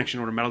actually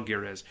know what a Metal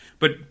Gear is.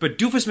 But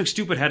Doofus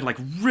McStupidhead like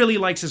really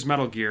likes his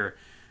Metal Gear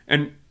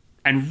and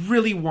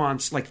really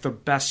wants like the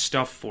best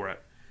stuff for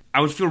it.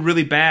 I would feel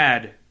really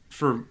bad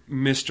for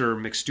Mr.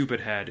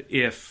 McStupidhead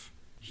if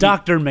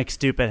Dr.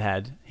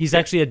 McStupidhead. He's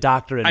actually a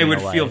doctor in I real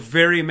would life. feel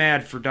very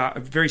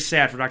very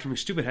sad for Dr.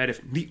 McStupidhead if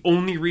the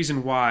only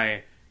reason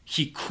why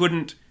he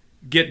couldn't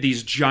get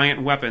these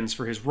giant weapons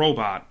for his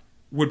robot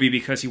would be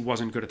because he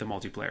wasn't good at the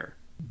multiplayer.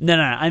 No.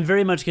 I'm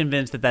very much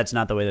convinced that that's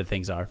not the way that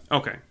things are.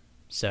 Okay.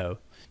 So,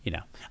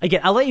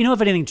 again, I'll let you know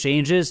if anything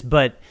changes,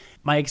 but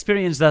my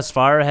experience thus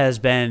far has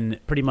been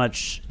pretty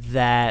much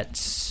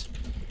that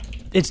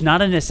it's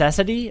not a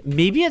necessity.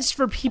 Maybe it's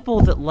for people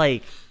that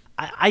like...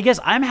 I guess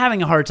I'm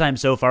having a hard time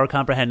so far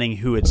comprehending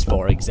who it's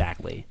for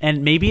exactly.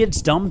 And maybe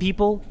it's dumb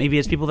people. Maybe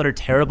it's people that are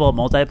terrible at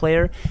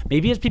multiplayer.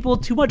 Maybe it's people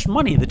with too much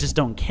money that just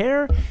don't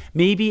care.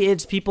 Maybe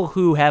it's people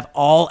who have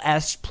all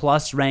S+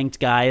 ranked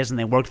guys and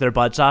they work their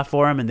butts off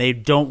for them, and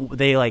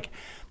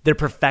they're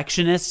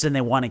perfectionists and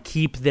they want to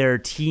keep their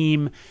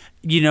team,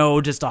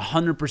 just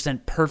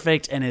 100%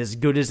 perfect and as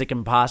good as it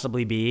can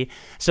possibly be.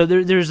 So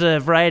there's a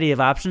variety of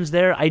options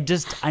there.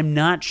 I'm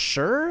not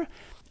sure.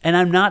 And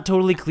I'm not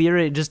totally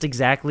clear just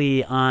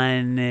exactly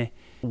on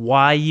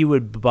why you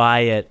would buy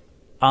it,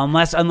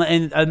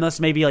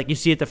 unless maybe like you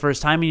see it the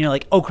first time and you're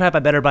like, oh crap, I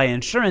better buy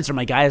insurance or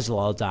my guys will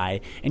all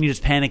die, and you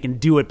just panic and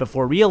do it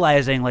before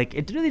realizing like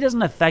it really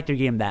doesn't affect your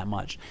game that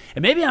much.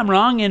 And maybe I'm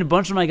wrong and a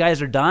bunch of my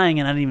guys are dying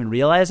and I didn't even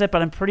realize it,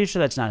 but I'm pretty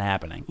sure that's not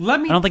happening. I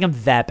don't think I'm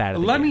that bad at the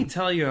game. Let me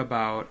tell you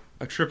about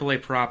a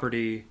AAA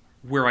property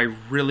where I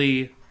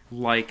really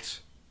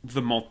liked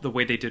the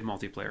way they did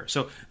multiplayer.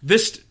 So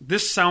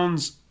this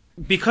sounds...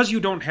 Because you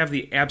don't have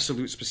the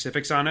absolute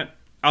specifics on it,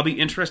 I'll be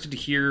interested to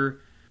hear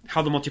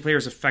how the multiplayer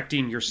is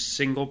affecting your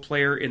single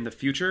player in the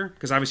future,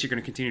 because obviously you're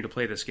going to continue to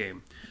play this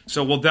game.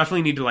 So we'll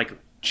definitely need to like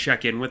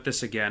check in with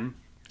this again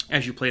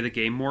as you play the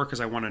game more,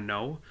 because I want to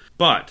know.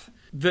 But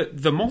the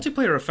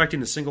multiplayer affecting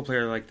the single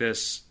player like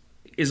this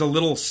is a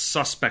little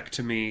suspect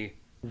to me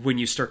when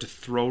you start to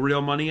throw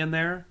real money in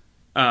there.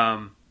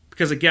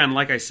 Because again,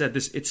 like I said,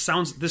 this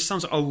sounds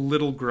a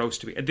little gross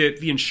to me.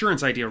 The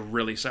insurance idea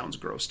really sounds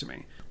gross to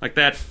me. Like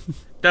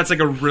that's like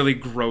a really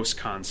gross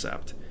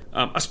concept.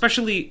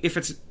 Especially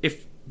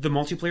if the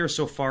multiplayer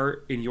so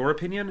far, in your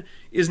opinion,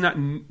 is not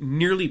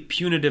nearly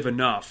punitive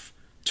enough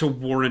to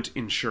warrant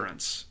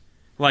insurance.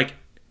 Like,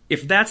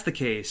 if that's the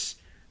case,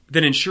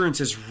 then insurance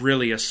is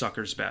really a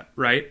sucker's bet,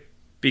 right?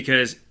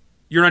 Because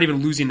you're not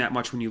even losing that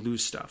much when you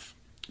lose stuff.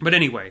 But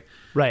anyway,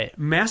 right.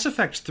 Mass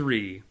Effect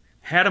 3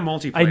 had a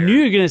multiplayer. I knew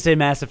you were going to say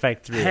Mass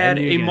Effect 3. Had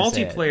a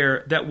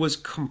multiplayer that was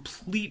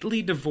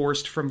completely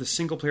divorced from the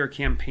single-player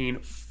campaign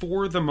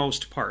for the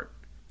most part.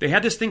 They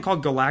had this thing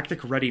called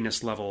Galactic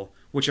Readiness Level,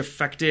 which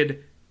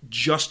affected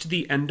just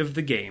the end of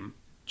the game.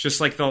 Just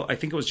like I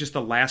think it was just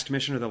the last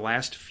mission or the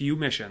last few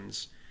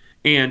missions.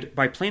 And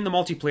by playing the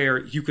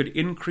multiplayer, you could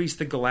increase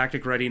the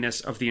galactic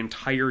readiness of the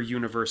entire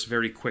universe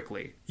very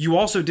quickly. You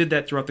also did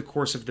that throughout the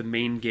course of the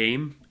main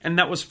game, and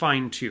that was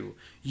fine too.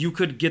 You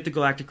could get the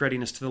galactic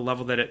readiness to the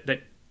level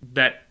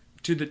that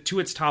to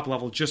its top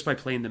level just by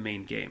playing the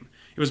main game.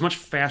 It was much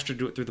faster to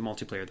do it through the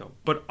multiplayer, though.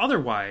 But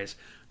otherwise,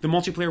 the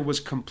multiplayer was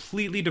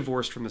completely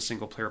divorced from the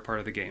single-player part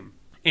of the game.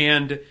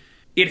 And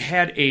it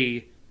had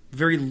a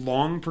very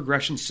long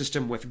progression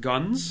system with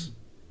guns,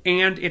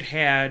 and it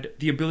had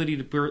the ability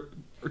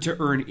to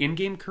earn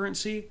in-game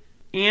currency,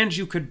 and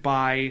you could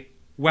buy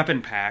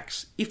weapon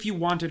packs if you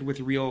wanted with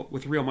real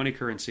money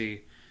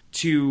currency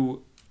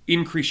to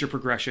increase your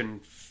progression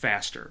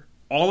faster.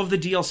 All of the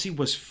DLC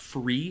was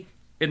free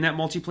in that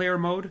multiplayer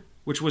mode,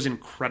 which was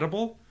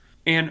incredible.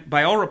 And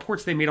by all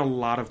reports, they made a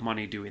lot of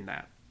money doing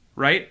that,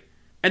 right?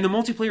 And the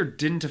multiplayer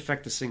didn't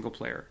affect the single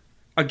player.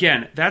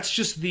 Again, that's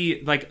just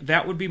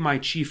that would be my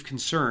chief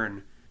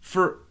concern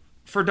for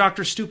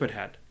Dr.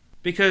 Stupidhead,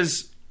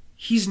 because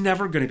he's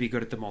never going to be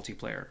good at the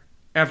multiplayer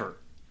ever.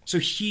 So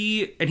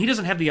he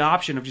doesn't have the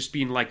option of just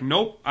being like,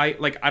 nope, I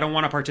don't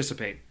want to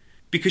participate,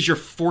 because you're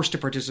forced to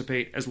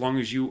participate as long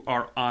as you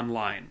are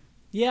online.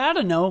 Yeah, I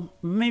don't know.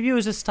 Maybe it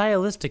was a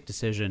stylistic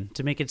decision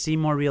to make it seem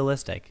more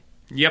realistic.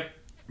 Yep,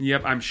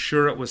 I'm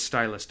sure it was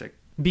stylistic.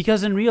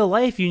 Because in real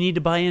life, you need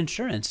to buy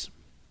insurance.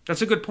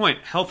 That's a good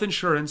point. Health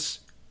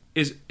insurance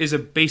is a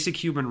basic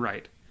human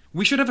right.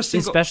 We should have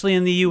especially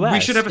in the U.S. We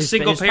should have a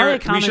single payer.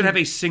 We should have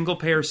a single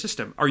payer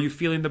system. Are you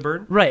feeling the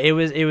burn? Right. It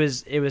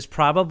was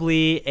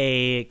probably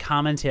a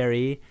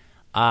commentary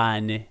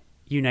on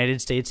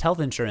United States health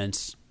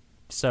insurance.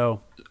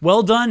 So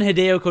well done,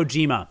 Hideo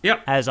Kojima.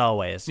 Yep. As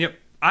always. Yep.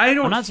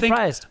 I'm not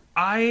surprised.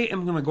 I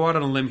am going to go out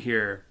on a limb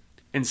here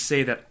and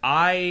say that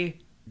I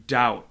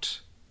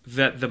doubt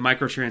that the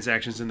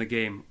microtransactions in the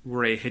game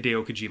were a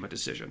Hideo Kojima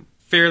decision.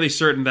 Fairly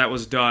certain that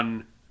was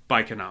done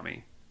by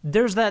Konami.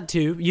 There's that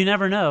too. You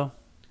never know.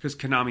 Because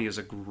Konami is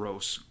a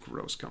gross,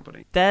 gross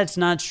company. That's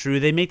not true.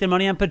 They make their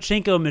money on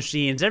pachinko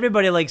machines.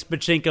 Everybody likes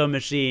pachinko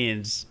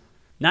machines.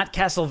 Not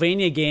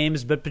Castlevania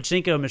games, but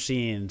pachinko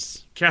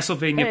machines.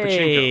 Castlevania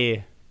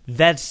pachinko.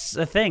 That's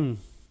a thing.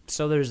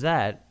 So there's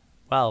that.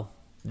 Well,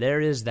 there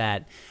is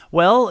that.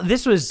 Well,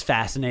 this was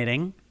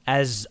fascinating,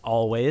 as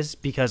always,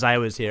 because I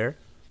was here.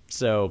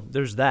 So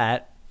there's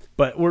that.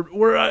 But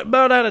we're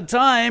about out of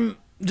time.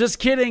 Just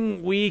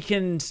kidding. We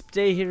can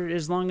stay here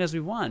as long as we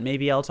want.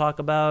 Maybe I'll talk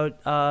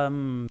about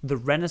the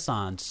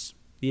Renaissance,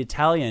 the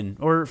Italian,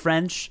 or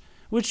French.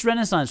 Which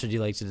Renaissance would you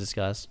like to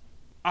discuss?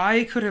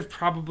 I could have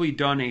probably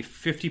done a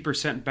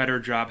 50% better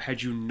job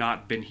had you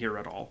not been here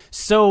at all.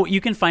 So you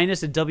can find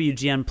us at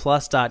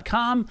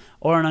WGNplus.com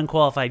or on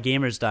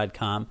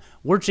unqualifiedgamers.com.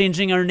 We're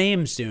changing our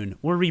name soon.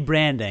 We're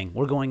rebranding.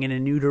 We're going in a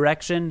new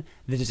direction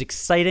that is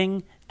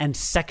exciting and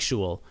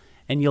sexual.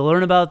 And you'll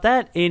learn about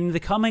that in the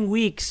coming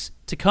weeks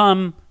to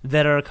come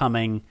that are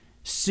coming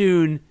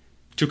soon.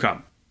 To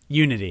come.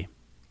 Unity.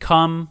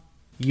 Come,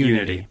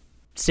 Unity.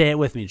 Say it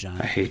with me,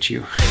 John. I hate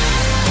you.